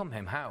overcome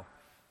him. How?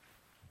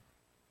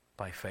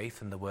 By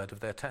faith in the word of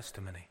their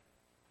testimony.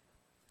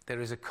 There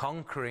is a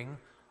conquering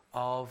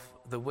of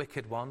the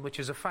wicked one, which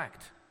is a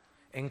fact.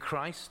 In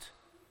Christ,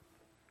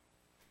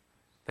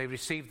 they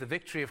receive the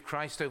victory of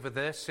Christ over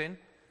their sin.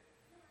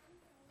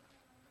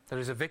 There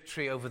is a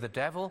victory over the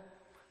devil,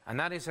 and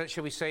that is,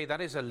 shall we say,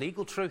 that is a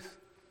legal truth.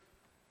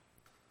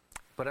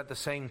 But at the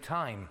same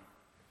time,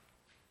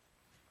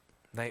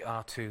 they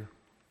are to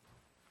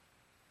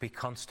be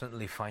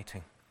constantly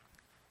fighting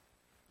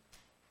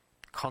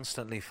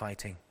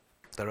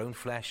their own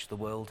flesh, the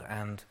world,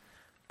 and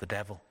the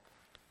devil.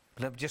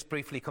 Just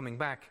briefly coming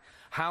back,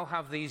 how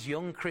have these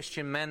young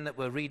Christian men that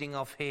we're reading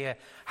of here,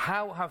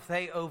 how have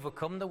they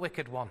overcome the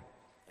wicked one?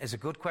 Is a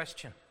good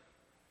question.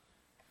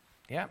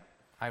 Yeah,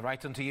 I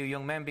write unto you,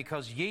 young men,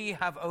 because ye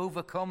have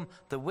overcome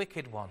the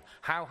wicked one.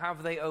 How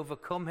have they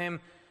overcome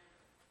him?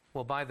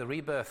 Well, by the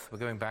rebirth. We're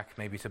going back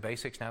maybe to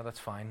basics now, that's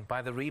fine.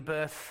 By the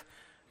rebirth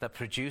that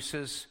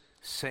produces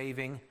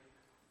saving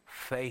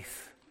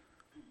faith.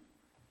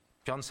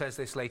 John says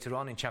this later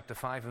on in chapter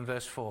 5 and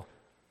verse 4.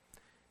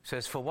 It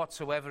says, for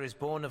whatsoever is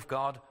born of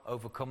God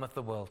overcometh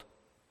the world.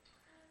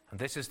 And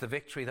this is the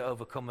victory that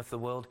overcometh the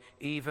world,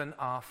 even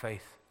our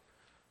faith.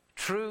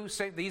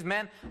 These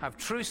men have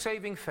true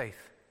saving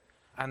faith,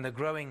 and they're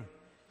growing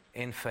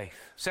in faith.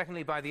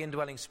 Secondly, by the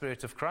indwelling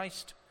Spirit of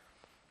Christ.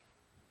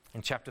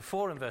 In chapter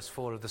 4 and verse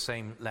 4 of the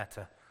same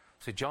letter.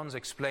 So John's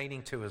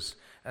explaining to us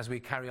as we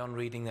carry on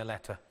reading the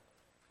letter.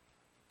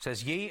 It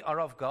says, ye are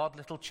of God,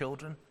 little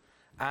children,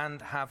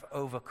 and have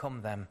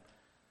overcome them,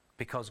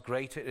 because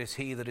greater is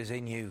he that is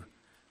in you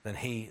than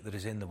he that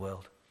is in the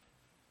world.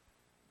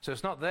 So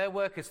it's not their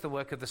work, it's the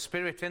work of the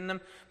Spirit in them,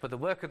 but the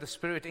work of the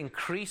Spirit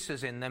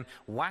increases in them,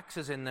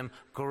 waxes in them,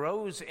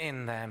 grows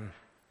in them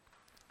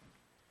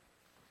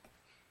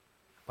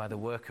by the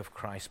work of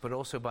Christ, but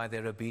also by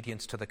their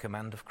obedience to the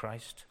command of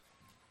Christ.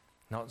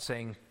 Not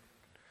saying,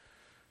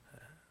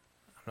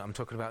 I'm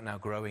talking about now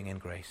growing in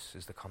grace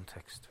is the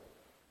context.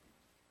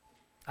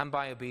 And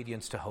by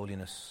obedience to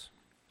holiness.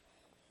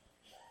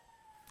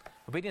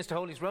 Obedience to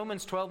holiness.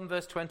 Romans 12 and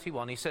verse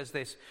 21, he says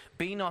this,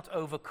 be not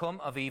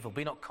overcome of evil,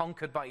 be not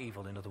conquered by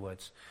evil, in other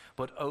words,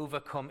 but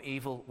overcome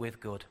evil with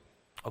good.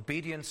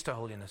 Obedience to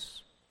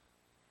holiness.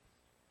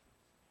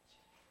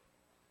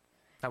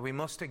 Now we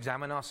must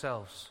examine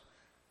ourselves.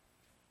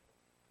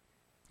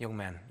 Young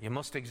men, you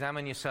must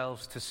examine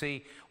yourselves to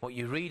see what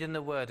you read in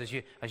the Word. As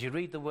you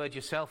read the Word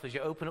yourself, as you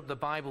open up the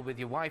Bible with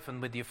your wife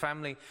and with your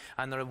family,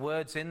 and there are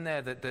words in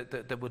there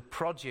that would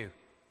prod you,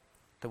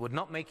 that would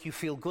not make you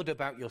feel good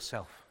about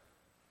yourself.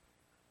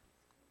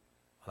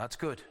 Well, that's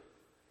good,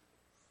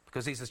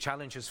 because these are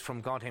challenges from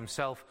God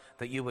himself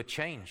that you would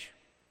change.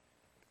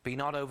 Be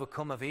not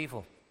overcome of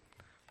evil,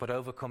 but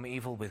overcome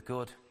evil with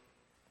good.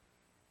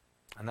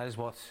 And that is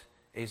what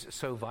is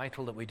so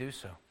vital that we do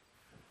so.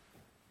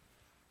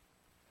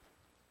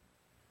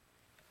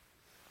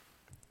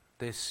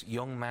 This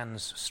young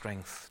man's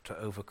strength to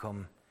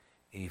overcome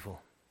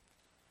evil.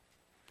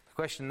 The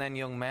question then,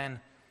 young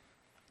men,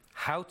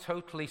 how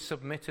totally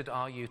submitted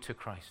are you to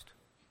Christ?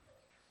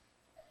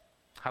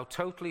 How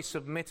totally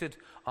submitted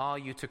are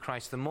you to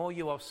Christ? The more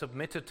you are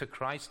submitted to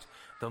Christ,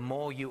 the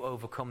more you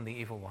overcome the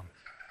evil one.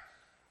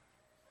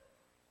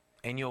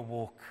 In your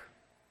walk,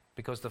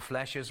 because the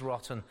flesh is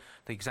rotten,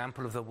 the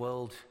example of the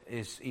world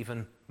is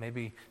even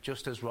maybe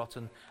just as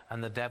rotten,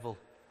 and the devil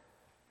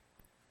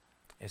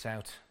is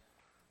out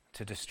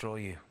to destroy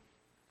you.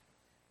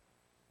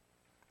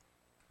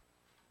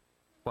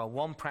 Well,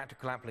 one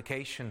practical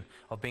application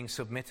of being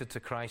submitted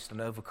to Christ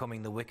and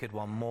overcoming the wicked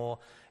one more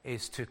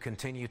is to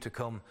continue to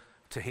come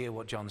to hear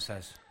what John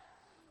says.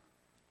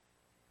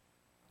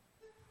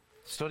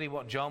 Study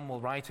what John will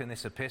write in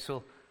this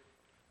epistle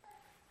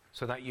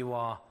so that you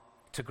are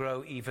to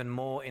grow even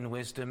more in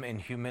wisdom, in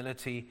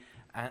humility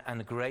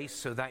and grace,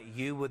 so that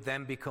you would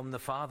then become the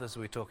fathers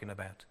we're talking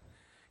about.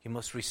 You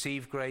must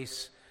receive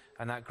grace,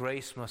 and that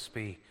grace must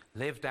be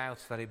lived out,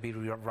 that it be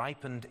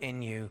ripened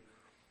in you.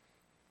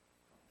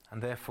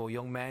 And therefore,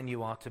 young men,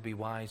 you are to be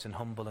wise and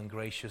humble and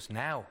gracious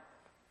now,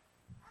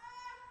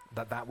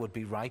 that would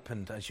be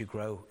ripened as you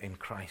grow in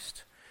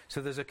Christ.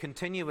 So there's a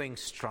continuing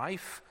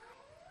strife.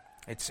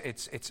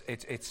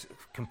 It's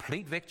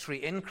complete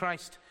victory in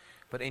Christ,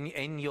 but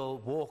in your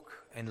walk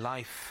in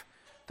life,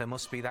 there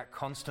must be that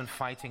constant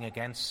fighting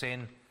against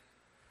sin,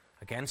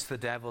 against the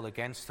devil,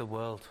 against the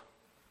world.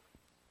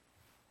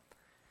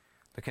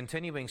 The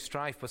continuing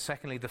strife, but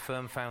secondly, the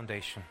firm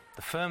foundation.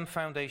 The firm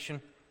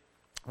foundation,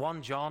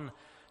 1 John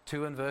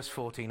 2 and verse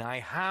 14, I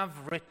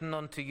have written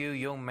unto you,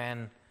 young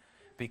men,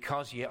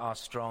 because ye are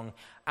strong,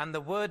 and the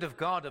word of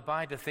God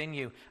abideth in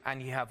you,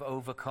 and ye have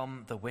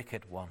overcome the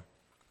wicked one.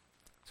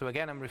 So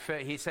again,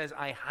 he says,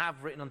 I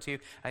have written unto you,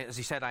 as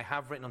he said, I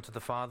have written unto the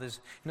fathers.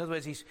 In other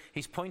words,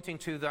 he's pointing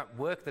to that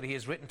work that he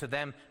has written to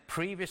them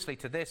previously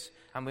to this,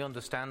 and we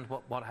understand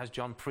what has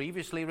John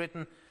previously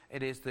written.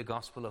 It is the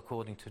gospel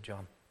according to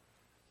John.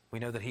 We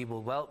know that he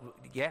will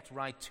yet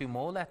write 2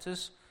 more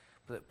letters,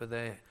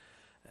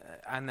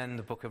 and then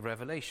the book of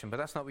Revelation. But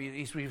that's not what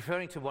he's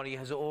referring to, what he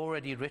has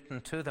already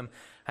written to them.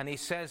 And he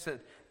says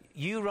that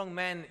you young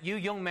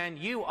men,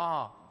 you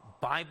are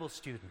Bible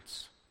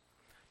students.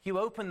 You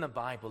open the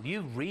Bible,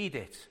 you read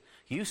it,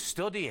 you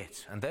study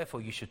it, and therefore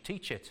you should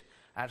teach it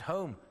at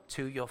home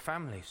to your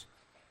families.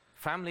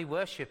 Family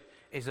worship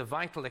is a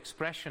vital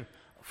expression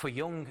for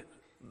young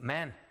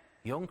men,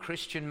 young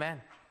Christian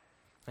men.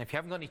 And if you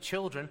haven't got any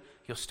children,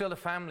 you're still a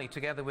family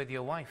together with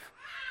your wife.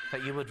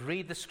 That you would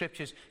read the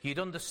scriptures, you'd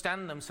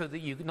understand them so that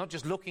you're not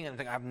just looking at them and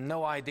think, I have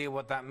no idea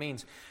what that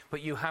means.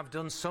 But you have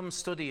done some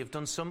study, you've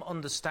done some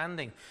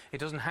understanding. It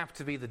doesn't have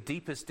to be the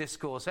deepest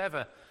discourse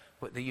ever,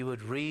 but that you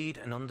would read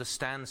and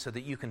understand so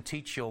that you can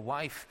teach your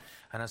wife,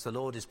 and as the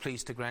Lord is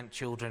pleased to grant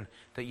children,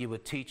 that you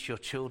would teach your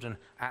children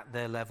at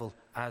their level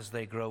as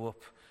they grow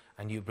up,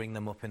 and you bring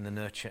them up in the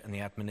nurture and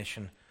the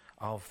admonition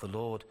of the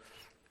Lord.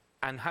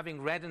 And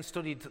having read and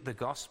studied the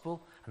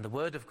gospel and the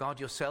word of God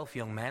yourself,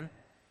 young men,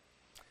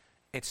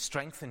 it's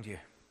strengthened you.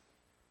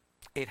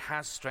 It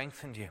has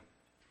strengthened you.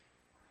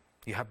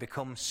 You have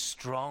become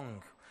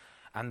strong.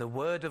 And the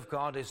word of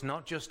God is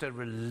not just a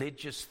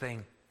religious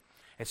thing.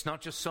 It's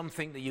not just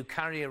something that you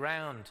carry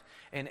around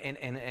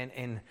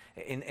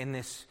in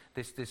this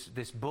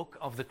book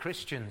of the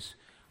Christians,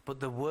 but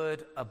the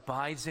word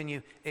abides in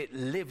you. It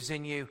lives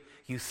in you.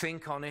 You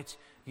think on it.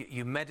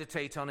 You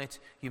meditate on it.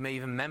 You may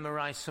even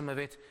memorize some of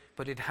it,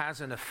 but it has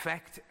an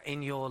effect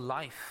in your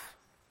life.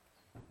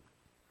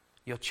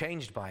 You're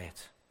changed by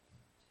it.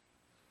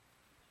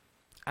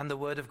 And the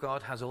word of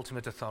God has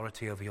ultimate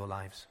authority over your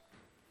lives.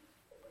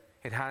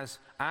 It has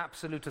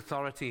absolute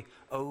authority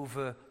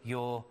over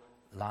your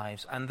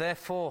lives. And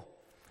therefore,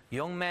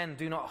 young men,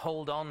 do not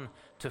hold on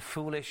to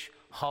foolish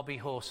hobby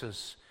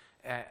horses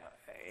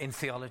in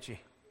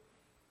theology.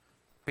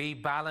 Be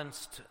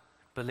balanced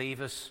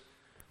believers.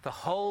 The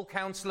whole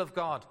counsel of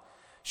God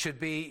should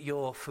be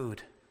your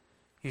food.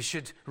 You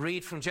should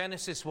read from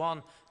Genesis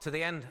 1 to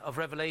the end of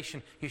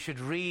Revelation. You should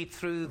read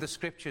through the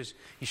scriptures.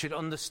 You should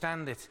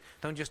understand it.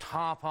 Don't just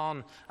harp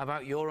on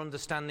about your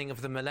understanding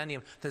of the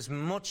millennium. There's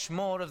much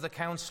more of the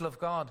counsel of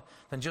God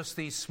than just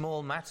these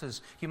small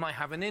matters. You might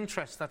have an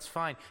interest, that's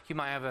fine. You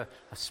might have a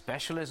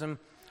specialism,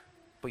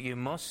 but you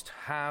must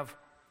have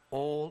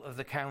all of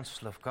the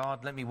counsel of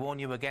God. Let me warn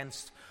you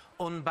against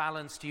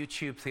unbalanced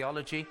YouTube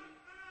theology,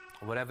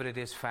 or whatever it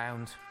is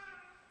found,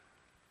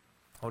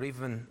 or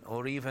even,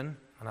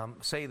 and I'll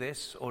say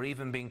this, or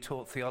even being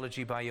taught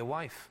theology by your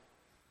wife.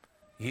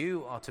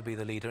 You are to be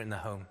the leader in the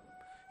home.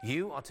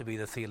 You are to be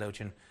the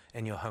theologian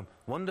in your home.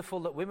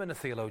 Wonderful that women are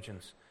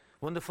theologians.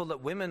 Wonderful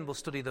that women will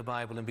study the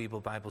Bible and be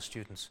Bible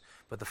students.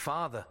 But the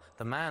father,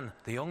 the man,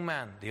 the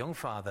young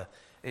father,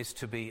 is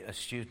to be a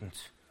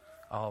student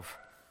of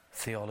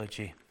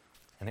theology.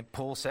 And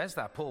Paul says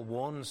that. Paul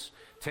warns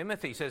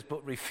Timothy. He says,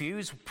 but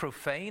refuse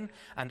profane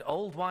and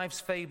old wives'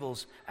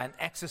 fables, and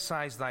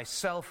exercise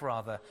thyself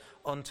rather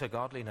unto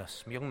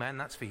godliness. Young men,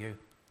 that's for you.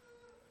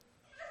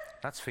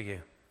 That's for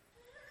you.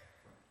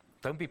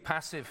 Don't be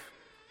passive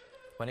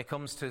when it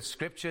comes to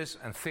scriptures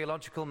and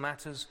theological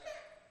matters.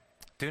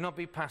 Do not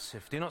be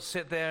passive. Do not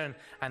sit there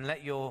and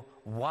let your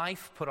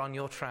wife put on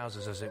your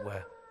trousers, as it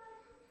were.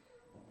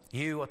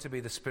 You are to be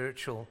the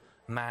spiritual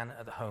man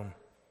at the home.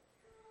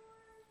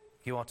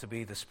 You are to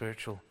be the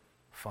spiritual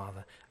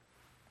father.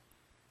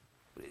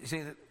 You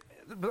see,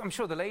 but I'm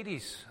sure the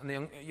ladies and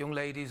the young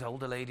ladies,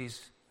 older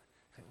ladies,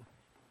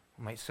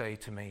 might say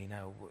to me,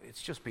 no,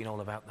 it's just been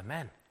all about the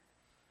men.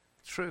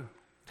 It's true.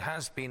 It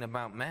has been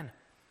about men.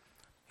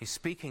 He's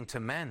speaking to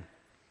men.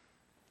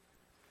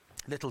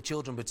 Little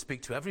children would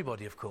speak to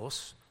everybody, of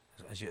course,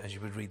 as you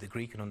would read the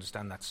Greek and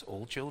understand that's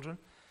all children.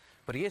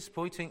 But he is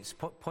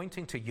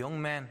pointing to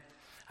young men,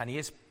 and he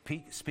is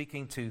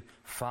speaking to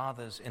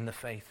fathers in the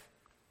faith.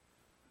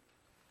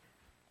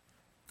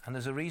 And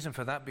there's a reason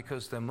for that,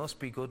 because there must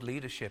be good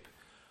leadership,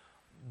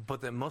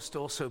 but there must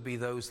also be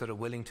those that are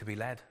willing to be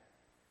led.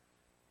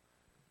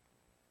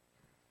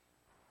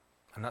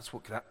 And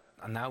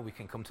and now we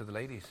can come to the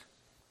ladies.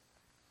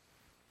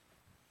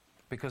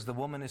 Because the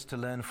woman is to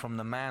learn from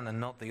the man and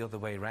not the other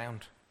way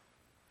round.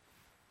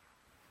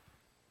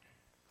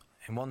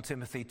 In 1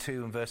 Timothy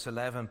 2 and verse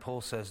 11, Paul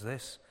says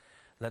this,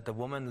 let the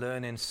woman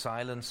learn in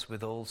silence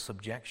with all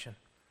subjection.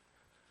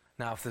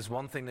 Now, if there's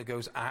one thing that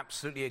goes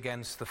absolutely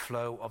against the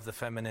flow of the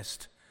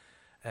feminist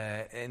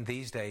in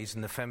these days,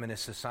 in the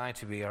feminist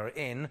society we are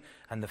in,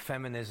 and the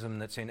feminism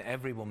that's in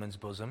every woman's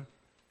bosom,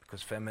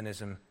 because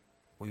feminism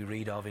we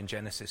read of in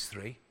Genesis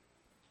 3,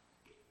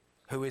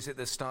 who is it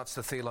that starts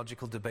the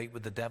theological debate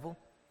with the devil?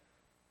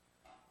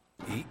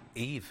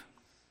 Eve.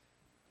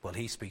 Well,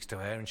 he speaks to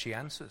her and she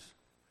answers.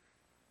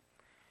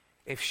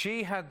 If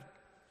she had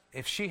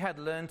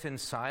learnt in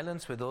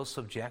silence with all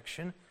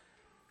subjection,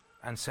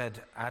 and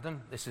said,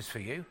 Adam, this is for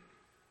you,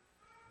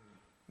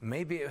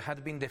 maybe it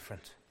had been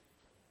different.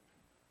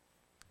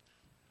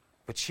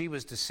 But she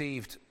was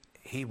deceived.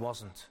 He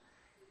wasn't.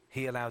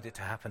 He allowed it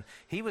to happen.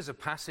 He was a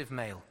passive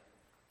male.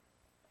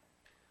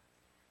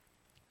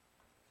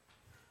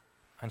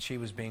 And she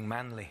was being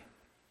manly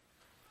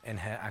in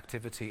her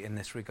activity in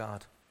this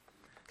regard.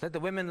 Let the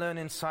women learn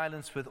in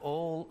silence with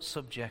all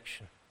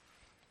subjection.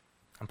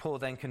 And Paul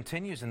then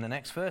continues in the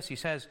next verse. He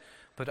says,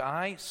 but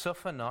I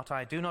suffer not,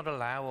 I do not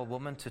allow a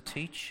woman to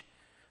teach,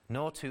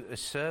 nor to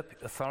usurp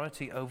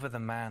authority over the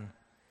man,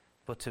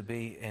 but to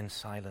be in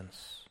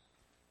silence.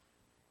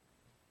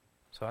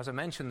 So as I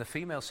mentioned, the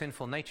female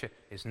sinful nature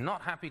is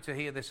not happy to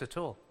hear this at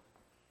all.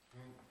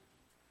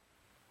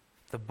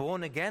 The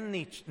born-again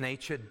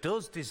nature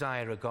does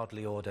desire a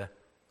godly order,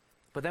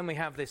 but then we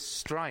have this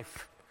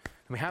strife,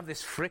 and we have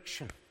this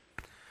friction.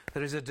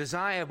 There is a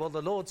desire, well,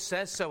 the Lord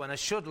says so, and I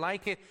should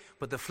like it,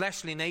 but the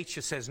fleshly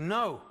nature says,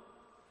 no.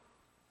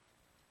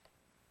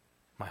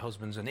 My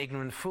husband's an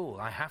ignorant fool.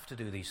 I have to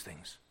do these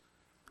things.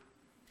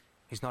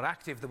 He's not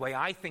active the way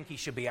I think he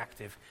should be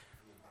active.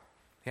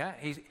 Yeah,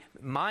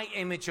 my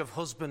image of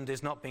husband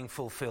is not being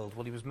fulfilled.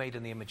 Well, he was made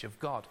in the image of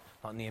God,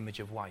 not in the image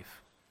of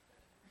wife.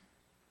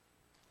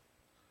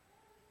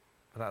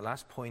 But that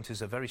last point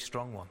is a very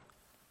strong one.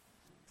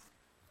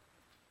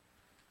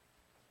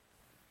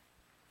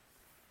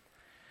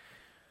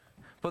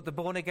 But the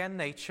born-again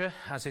nature,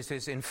 as it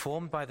is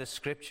informed by the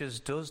Scriptures,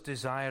 does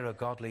desire a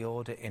godly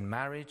order in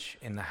marriage,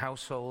 in the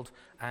household,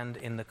 and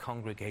in the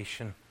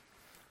congregation.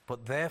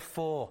 But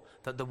therefore,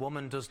 that the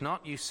woman does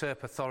not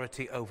usurp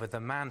authority over the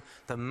man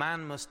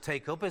must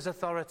take up his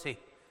authority.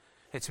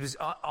 It is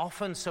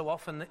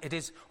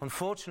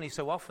unfortunately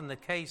so often the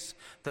case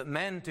that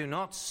men do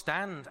not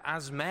stand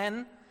as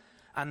men,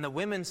 and the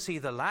women see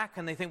the lack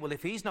and they think, well,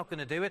 if he's not going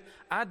to do it,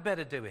 I'd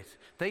better do it.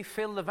 They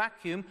fill the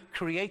vacuum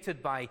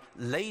created by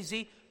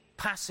lazy,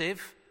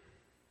 passive,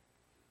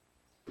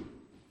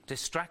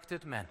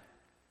 distracted men.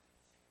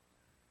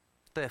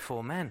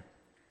 Therefore, men,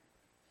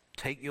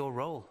 take your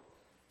role.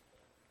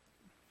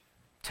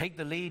 Take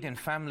the lead in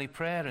family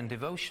prayer and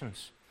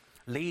devotions.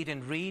 Lead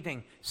in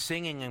reading,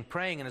 singing and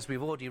praying, and as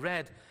we've already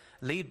read,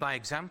 lead by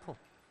example.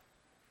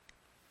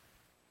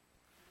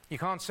 You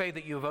can't say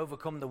that you have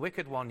overcome the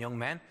wicked one, young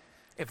men,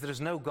 if there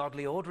is no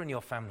godly order in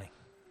your family.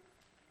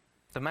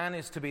 The man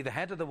is to be the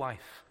head of the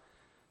wife.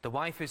 The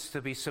wife is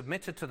to be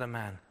submitted to the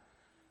man.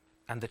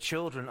 And the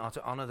children are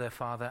to honor their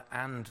father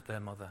and their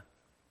mother.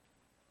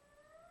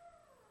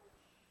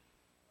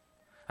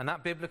 And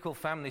that biblical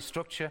family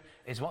structure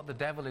is what the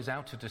devil is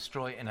out to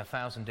destroy in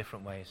 1,000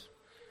 different ways.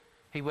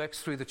 He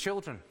works through the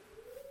children.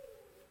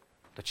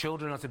 The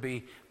children are to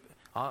be,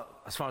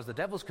 as far as the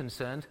devil's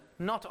concerned,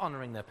 not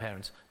honoring their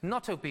parents,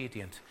 not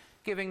obedient,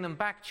 giving them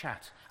back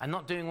chat and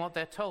not doing what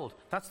they're told.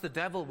 That's the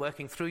devil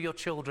working through your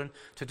children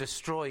to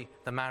destroy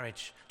the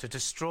marriage, to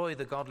destroy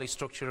the godly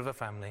structure of a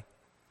family.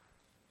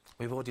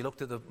 We've already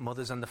looked at the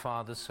mothers and the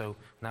fathers, so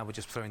now we're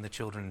just throwing the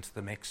children into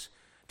the mix.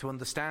 To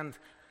understand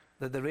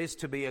that there is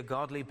to be a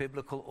godly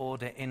biblical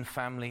order in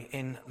family,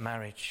 in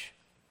marriage.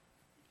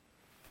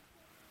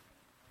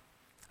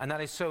 And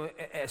that is so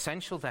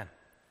essential then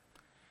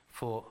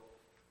for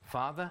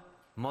father,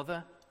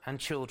 mother, and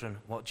children.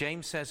 What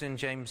James says in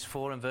James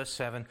 4 and verse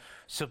 7,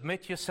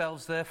 submit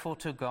yourselves therefore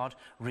to God,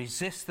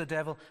 resist the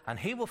devil, and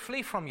he will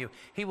flee from you.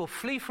 He will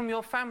flee from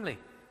your family.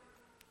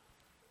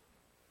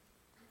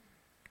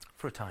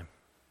 For a time.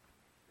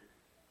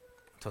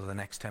 Until the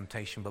next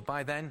temptation. But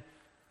by then,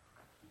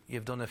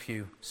 you've done a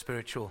few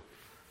spiritual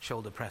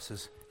shoulder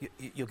presses.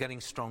 You're getting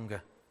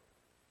stronger,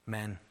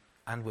 men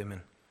and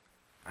women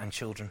and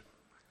children.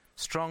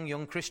 Strong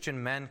young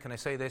Christian men, can I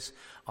say this,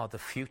 are the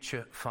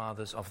future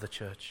fathers of the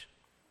church.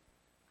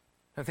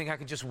 I think I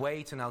can just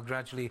wait and I'll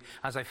gradually,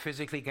 as I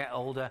physically get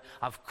older,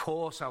 of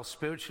course I'll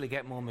spiritually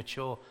get more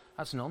mature.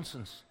 That's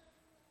nonsense.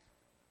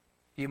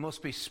 You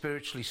must be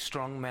spiritually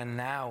strong men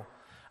now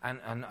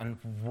and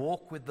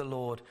walk with the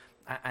Lord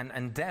and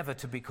endeavor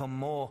to become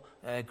more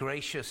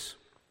gracious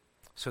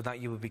so that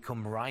you will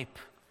become ripe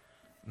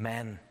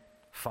men,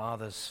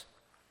 fathers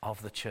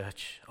of the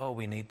church. Oh,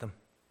 we need them.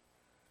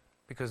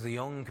 Because the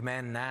young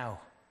men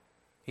now,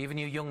 even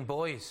you young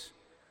boys,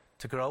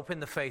 to grow up in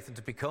the faith and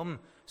to become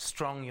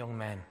strong young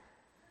men.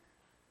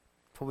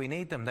 For we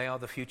need them. They are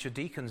the future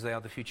deacons. They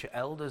are the future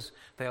elders.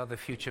 They are the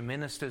future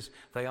ministers.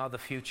 They are the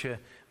future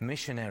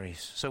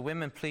missionaries. So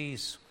women,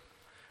 please.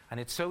 And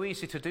it's so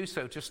easy to do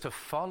so, just to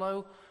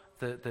follow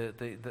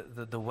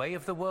the way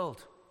of the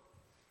world.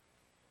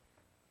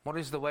 What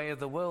is the way of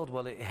the world?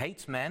 Well, it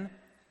hates men.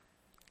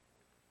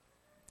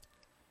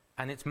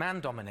 And it's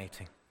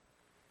man-dominating.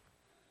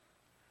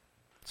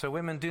 So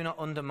women, do not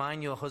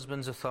undermine your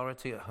husband's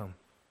authority at home.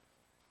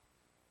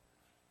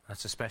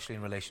 That's especially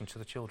in relation to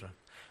the children.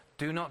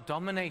 Do not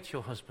dominate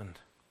your husband,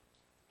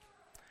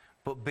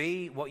 but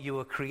be what you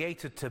were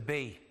created to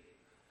be,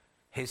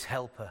 his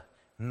helper,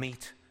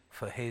 meet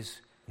for his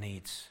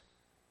needs.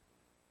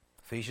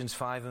 Ephesians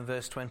 5 and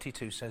verse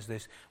 22 says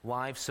this,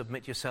 wives,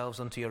 submit yourselves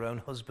unto your own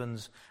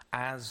husbands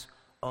as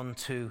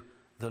unto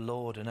the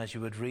Lord. And as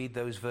you would read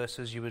those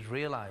verses, you would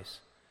realize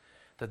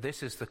that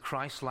this is the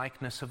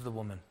Christ-likeness of the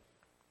woman,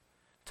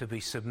 to be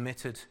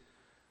submitted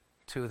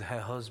to her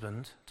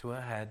husband, to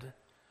her head,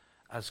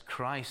 as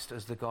Christ,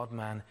 as the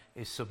God-man,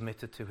 is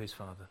submitted to his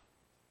Father.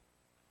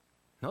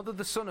 Not that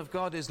the Son of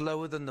God is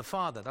lower than the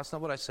Father. That's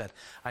not what I said.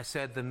 I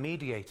said the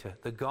mediator,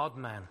 the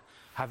God-man,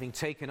 having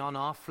taken on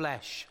our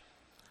flesh,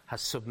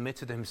 has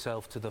submitted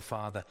himself to the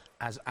Father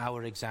as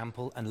our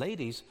example, and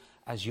ladies,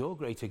 as your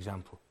great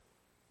example.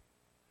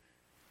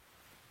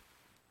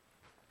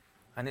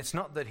 And it's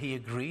not that he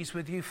agrees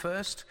with you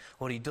first,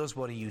 or he does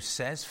what you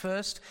says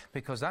first,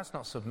 because that's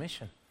not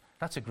submission.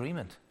 That's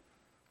agreement.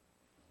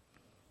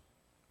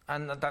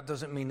 And that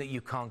doesn't mean that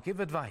you can't give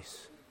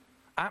advice.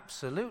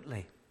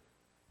 Absolutely.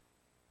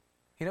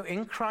 You know,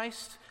 in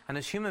Christ and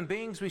as human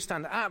beings, we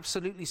stand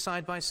absolutely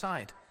side by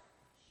side.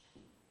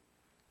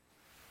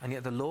 And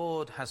yet the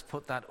Lord has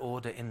put that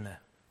order in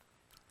there.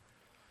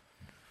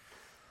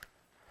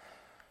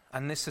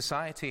 And this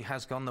society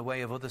has gone the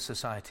way of other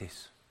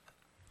societies,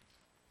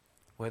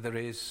 where there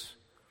is,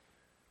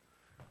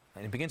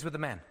 and it begins with the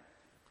men.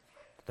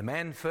 The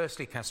men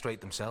firstly castrate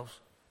themselves,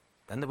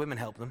 then the women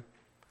help them,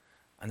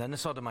 and then the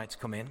sodomites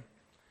come in,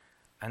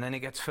 and then it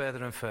gets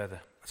further and further.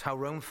 That's how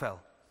Rome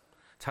fell.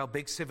 It's how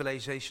big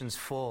civilizations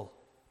fall.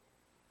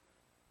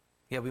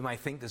 Yeah, we might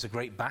think there's a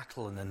great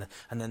battle, and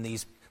then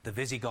the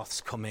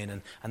Visigoths come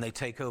in and they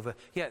take over.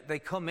 Yeah, they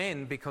come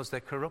in because they're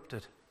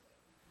corrupted.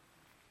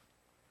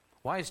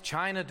 Why is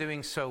China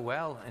doing so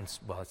well?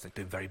 Well, it's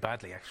doing very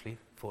badly, actually,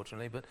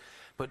 fortunately.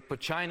 But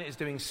China is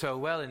doing so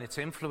well in its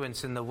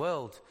influence in the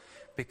world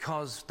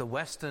because the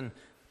Western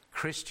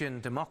Christian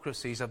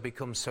democracies have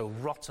become so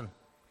rotten.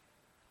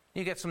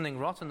 You get something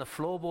rotten, the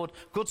floorboard,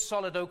 good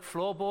solid oak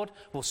floorboard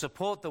will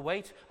support the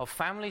weight of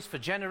families for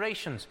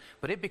generations,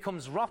 but it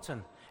becomes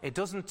rotten. It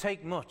doesn't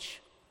take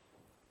much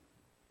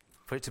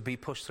for it to be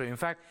pushed through. In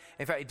fact,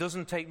 it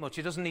doesn't take much.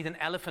 It doesn't need an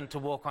elephant to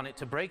walk on it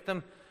to break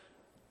them.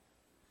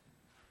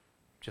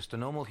 Just a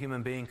normal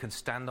human being can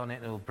stand on it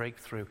and it will break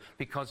through.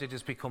 Because it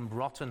has become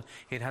rotten,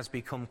 it has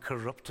become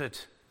corrupted.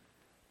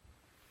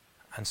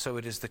 And so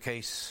it is the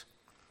case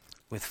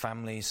with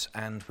families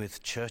and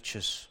with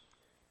churches.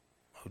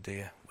 Oh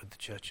dear, with the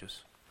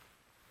churches.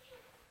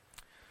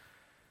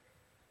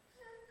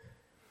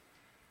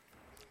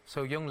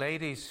 So young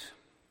ladies,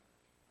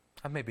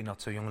 and maybe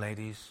not so young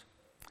ladies,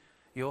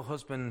 your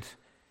husband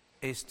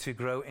is to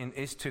grow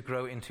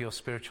into your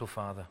spiritual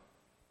father.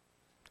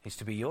 He's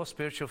to be your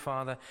spiritual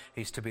father.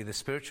 He's to be the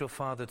spiritual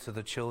father to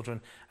the children,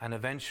 and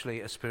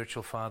eventually a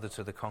spiritual father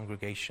to the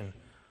congregation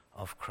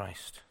of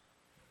Christ.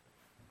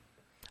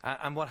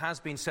 And what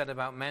has been said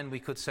about men, we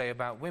could say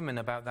about women,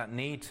 about that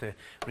need to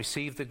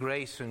receive the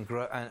grace and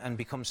grow and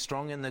become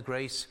strong in the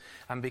grace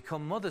and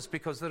become mothers,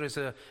 because there is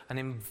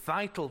an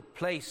vital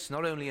place,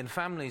 not only in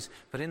families,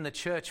 but in the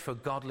church for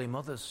godly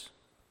mothers,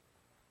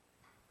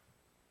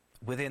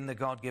 within the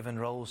God-given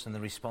roles and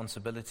the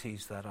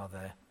responsibilities that are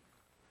there.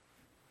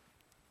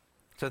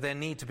 So their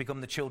need to become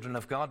the children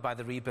of God by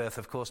the rebirth,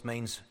 of course,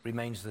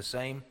 remains the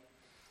same.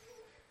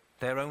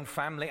 Their own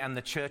family and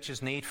the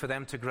church's need for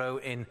them to grow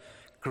in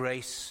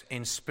grace,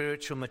 in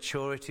spiritual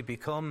maturity,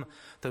 become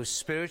those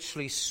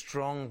spiritually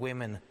strong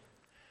women,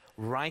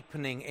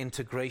 ripening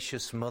into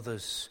gracious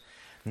mothers,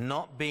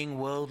 not being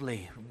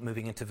worldly,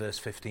 moving into verse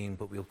 15,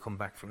 but we'll come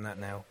back from that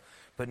now,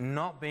 but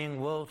not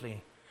being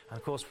worldly. And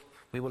of course,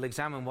 we will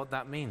examine what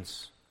that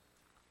means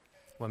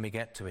when we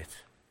get to it.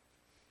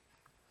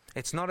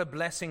 It's not a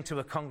blessing to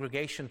a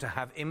congregation to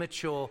have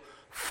immature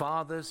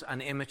fathers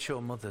and immature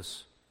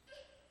mothers.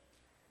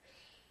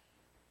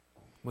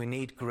 We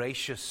need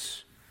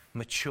gracious,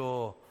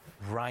 mature,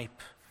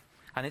 ripe.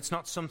 And it's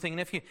not something,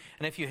 and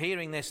if you're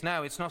hearing this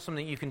now, it's not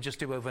something you can just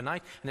do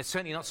overnight, and it's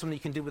certainly not something you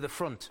can do with a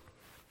front.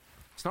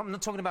 I'm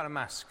not talking about a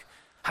mask.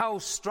 How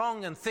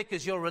strong and thick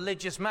is your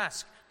religious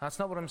mask? That's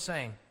not what I'm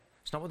saying.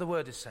 It's not what the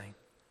word is saying.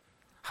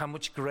 How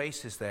much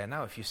grace is there?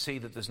 Now, if you see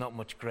that there's not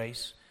much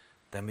grace,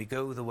 then we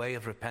go the way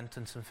of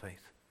repentance and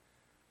faith.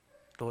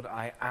 Lord,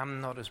 I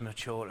am not as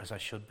mature as I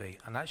should be.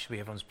 And that should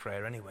be everyone's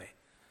prayer anyway.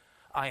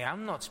 I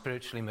am not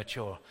spiritually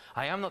mature.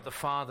 I am not the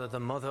father, the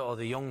mother, or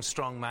the young,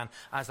 strong man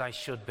as I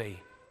should be.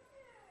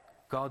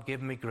 God,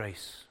 give me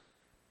grace.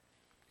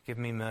 Give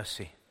me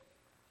mercy.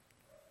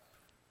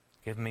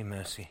 Give me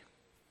mercy.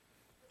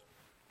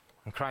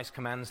 And Christ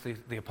commands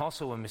the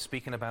apostle, when we're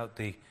speaking about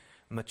the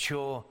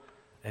mature,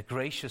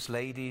 gracious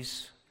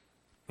ladies,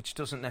 which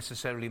doesn't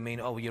necessarily mean,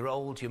 oh, you're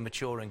old, you're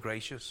mature and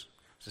gracious.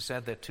 As I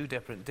said, they're two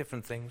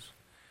different things.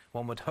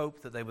 One would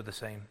hope that they were the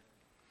same.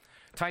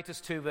 Titus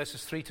 2,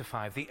 verses 3 to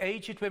 5. The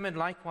aged women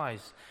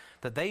likewise,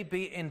 that they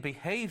be in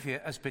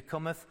behavior as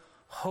becometh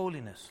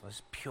holiness,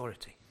 as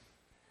purity.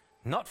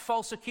 Not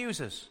false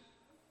accusers.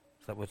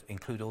 So that would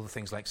include all the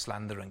things like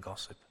slander and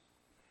gossip.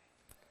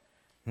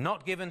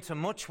 Not given to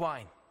much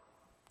wine.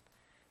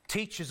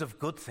 Teachers of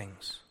good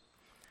things,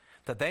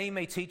 that they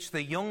may teach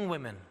the young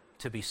women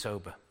to be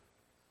sober.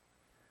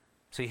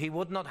 See, he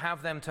would not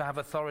have them to have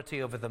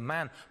authority over the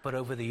man, but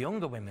over the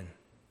younger women.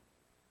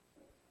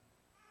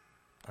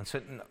 And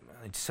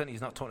certainly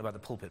he's not talking about the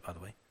pulpit, by the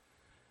way.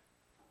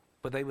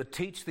 But they would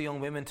teach the young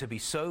women to be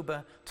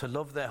sober, to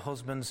love their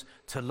husbands,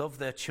 to love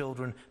their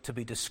children, to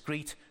be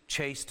discreet,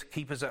 chaste,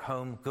 keepers at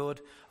home,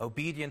 good,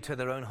 obedient to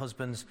their own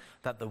husbands,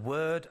 that the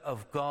word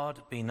of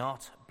God be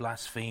not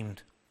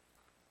blasphemed.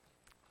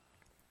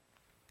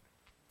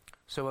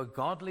 So a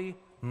godly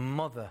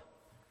mother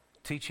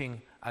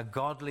teaching a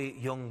godly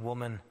young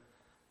woman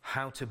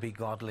how to be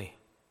godly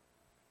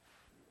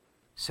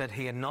said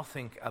here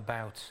nothing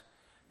about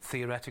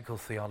theoretical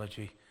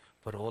theology,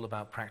 but all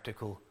about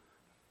practical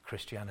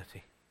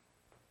Christianity.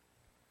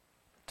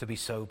 To be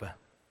sober,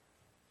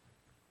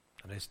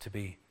 that is, to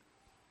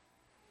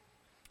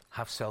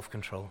have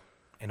self-control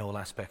in all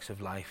aspects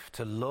of life,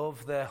 to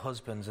love their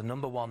husbands, and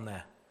number one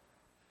there,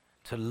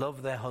 to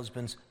love their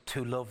husbands,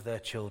 to love their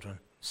children,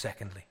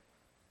 secondly.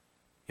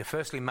 You're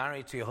firstly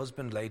married to your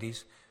husband,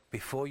 ladies,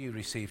 before you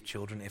receive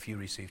children, if you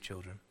receive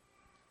children.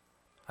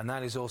 And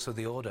that is also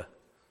the order.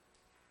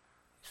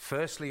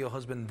 Firstly your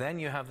husband, then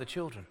you have the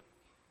children.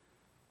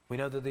 We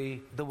know that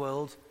the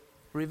world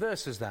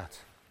reverses that.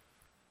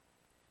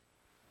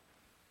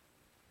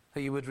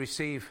 That you would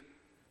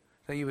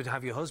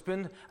have your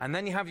husband, and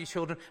then you have your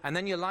children, and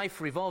then your life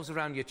revolves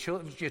around your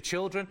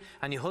children,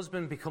 and your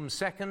husband becomes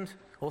second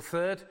or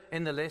third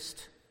in the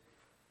list,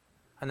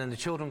 and then the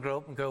children grow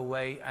up and go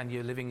away, and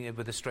you're living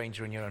with a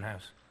stranger in your own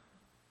house.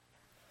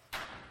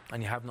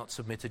 And you have not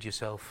submitted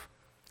yourself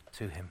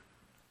to him.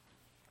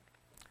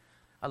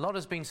 A lot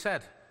has been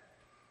said.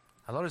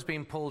 A lot has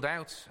been pulled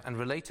out and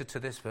related to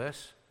this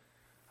verse.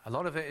 A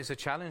lot of it is a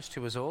challenge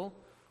to us all,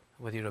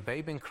 whether you're a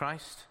babe in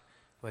Christ,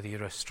 whether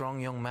you're a strong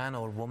young man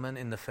or woman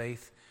in the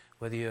faith,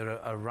 whether you're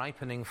a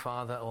ripening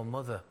father or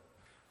mother.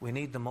 We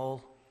need them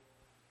all.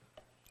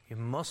 You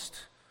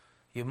must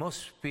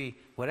be,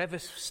 whatever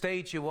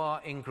stage you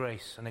are in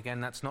grace, and again,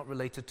 that's not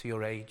related to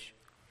your age.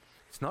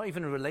 It's not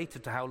even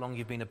related to how long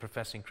you've been a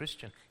professing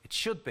Christian. It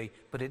should be,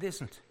 but it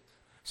isn't.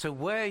 So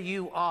where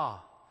you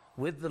are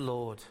with the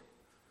Lord,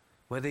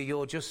 whether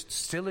you're just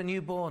still a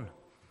newborn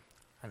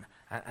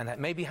and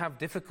maybe have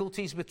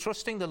difficulties with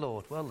trusting the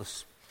Lord, well,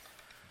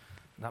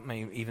 that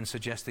may even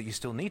suggest that you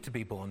still need to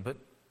be born, but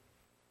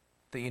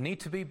that you need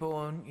to be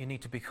born, you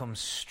need to become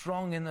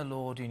strong in the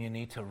Lord, and you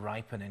need to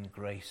ripen in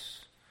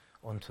grace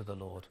unto the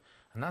Lord.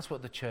 And that's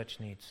what the church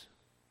needs.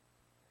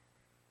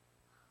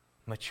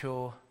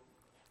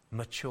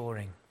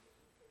 Maturing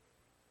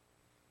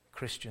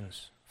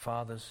Christians,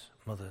 fathers,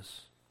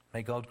 mothers.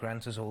 May God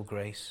grant us all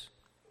grace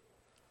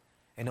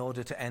in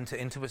order to enter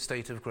into a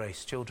state of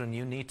grace. Children,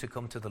 you need to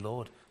come to the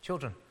Lord.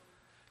 Children,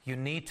 you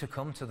need to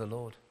come to the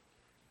Lord.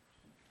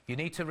 You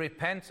need to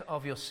repent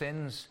of your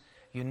sins.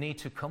 You need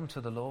to come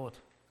to the Lord.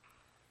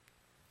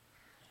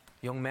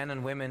 Young men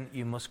and women,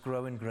 you must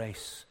grow in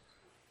grace.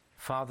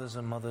 Fathers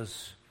and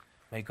mothers,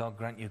 may God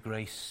grant you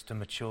grace to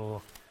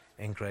mature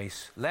in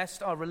grace.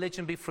 Lest our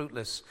religion be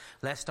fruitless,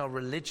 lest our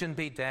religion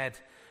be dead,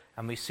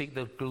 and we seek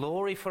the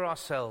glory for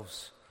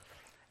ourselves,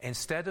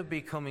 instead of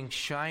becoming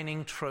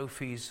shining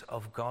trophies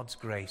of God's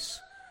grace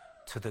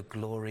to the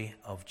glory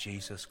of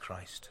Jesus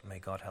Christ. May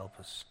God help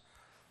us.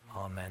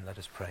 Amen. Let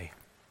us pray.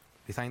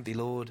 We thank thee,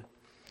 Lord,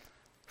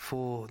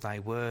 for thy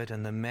word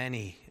and the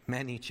many,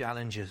 many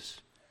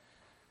challenges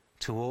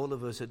to all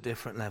of us at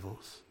different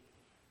levels.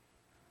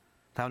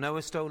 Thou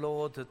knowest, O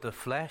Lord, that the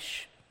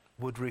flesh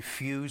would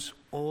refuse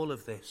all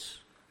of this.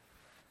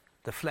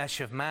 The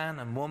flesh of man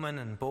and woman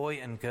and boy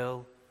and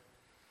girl.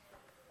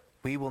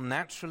 We will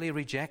naturally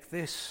reject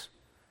this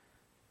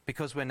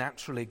because we're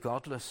naturally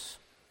godless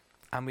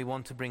and we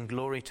want to bring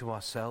glory to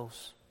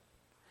ourselves.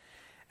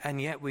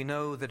 And yet we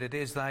know that it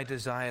is thy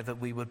desire that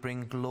we would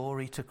bring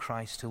glory to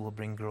Christ, who will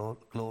bring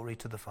glory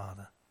to the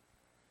Father.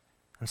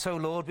 And so,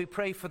 Lord, we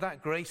pray for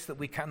that grace that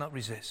we cannot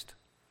resist.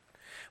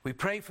 We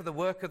pray for the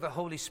work of the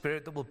Holy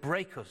Spirit that will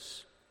break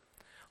us,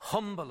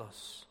 humble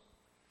us,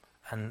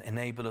 and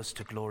enable us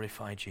to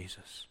glorify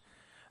Jesus.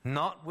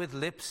 Not with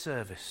lip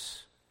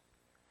service,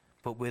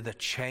 but with a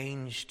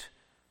changed,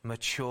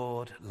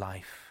 matured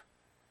life,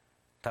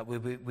 that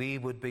we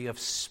would be of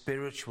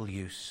spiritual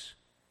use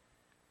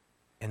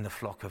in the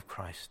flock of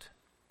Christ.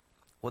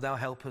 Will thou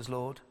help us,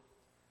 Lord,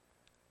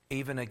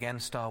 even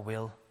against our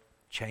will,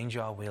 change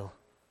our will,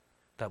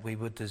 that we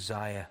would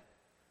desire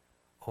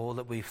all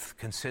that we've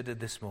considered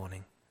this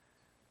morning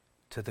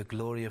to the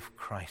glory of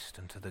Christ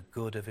and to the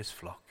good of his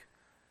flock.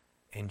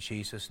 In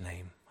Jesus'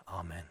 name,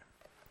 amen.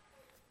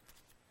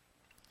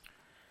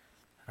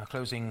 Our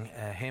closing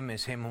hymn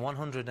is hymn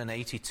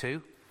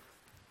 182.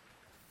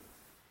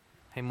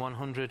 Hymn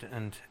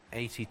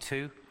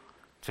 182.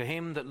 To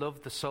him that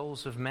loved the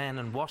souls of men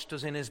and washed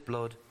us in his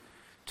blood,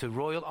 to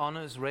royal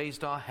honours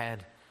raised our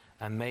head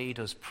and made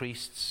us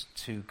priests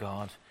to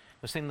God.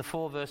 We'll sing the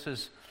 4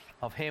 verses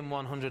of hymn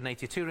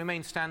 182.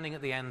 Remain standing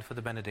at the end for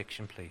the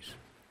benediction, please.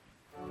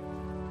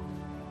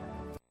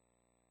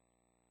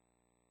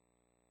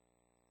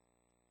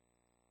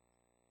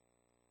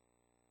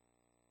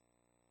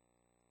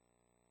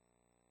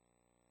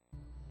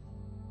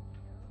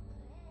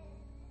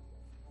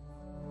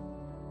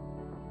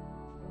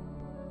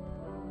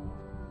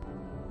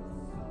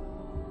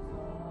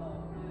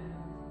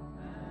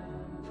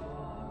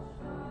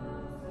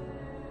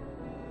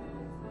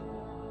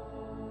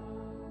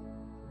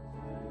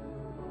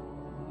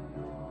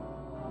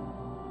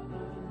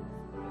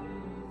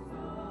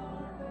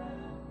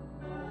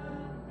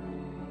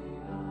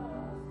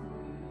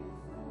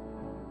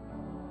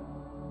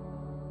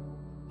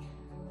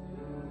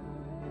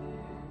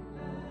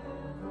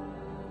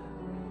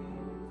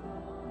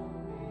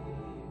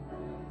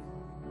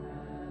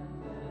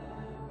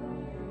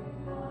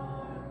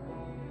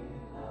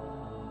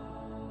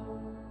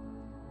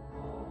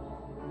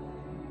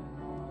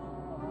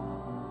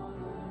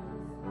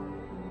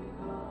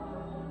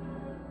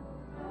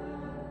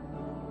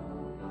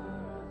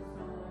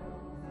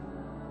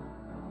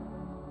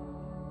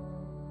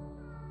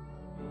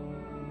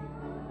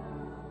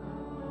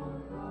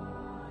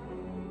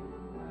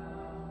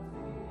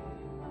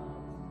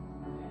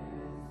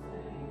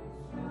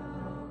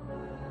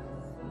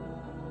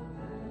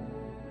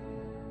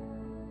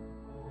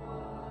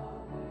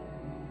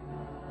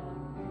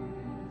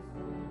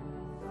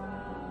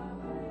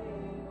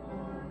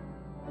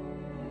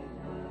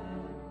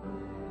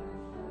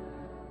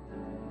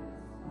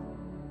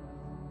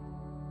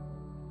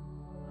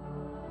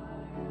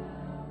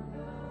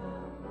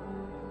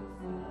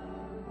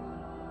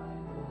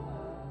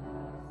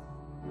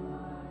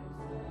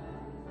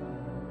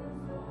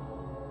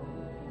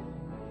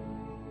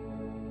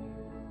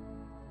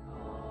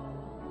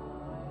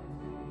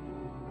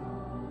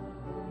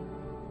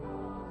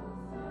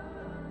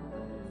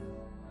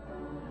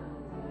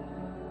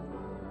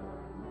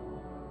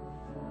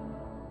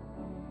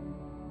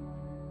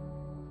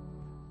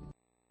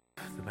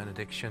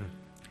 benediction.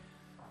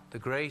 The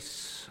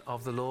grace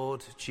of the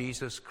Lord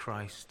Jesus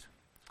Christ,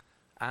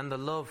 and the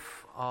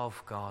love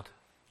of God,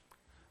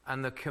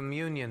 and the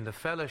communion, the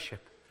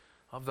fellowship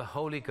of the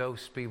Holy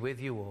Ghost be with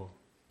you all.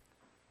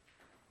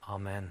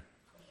 Amen.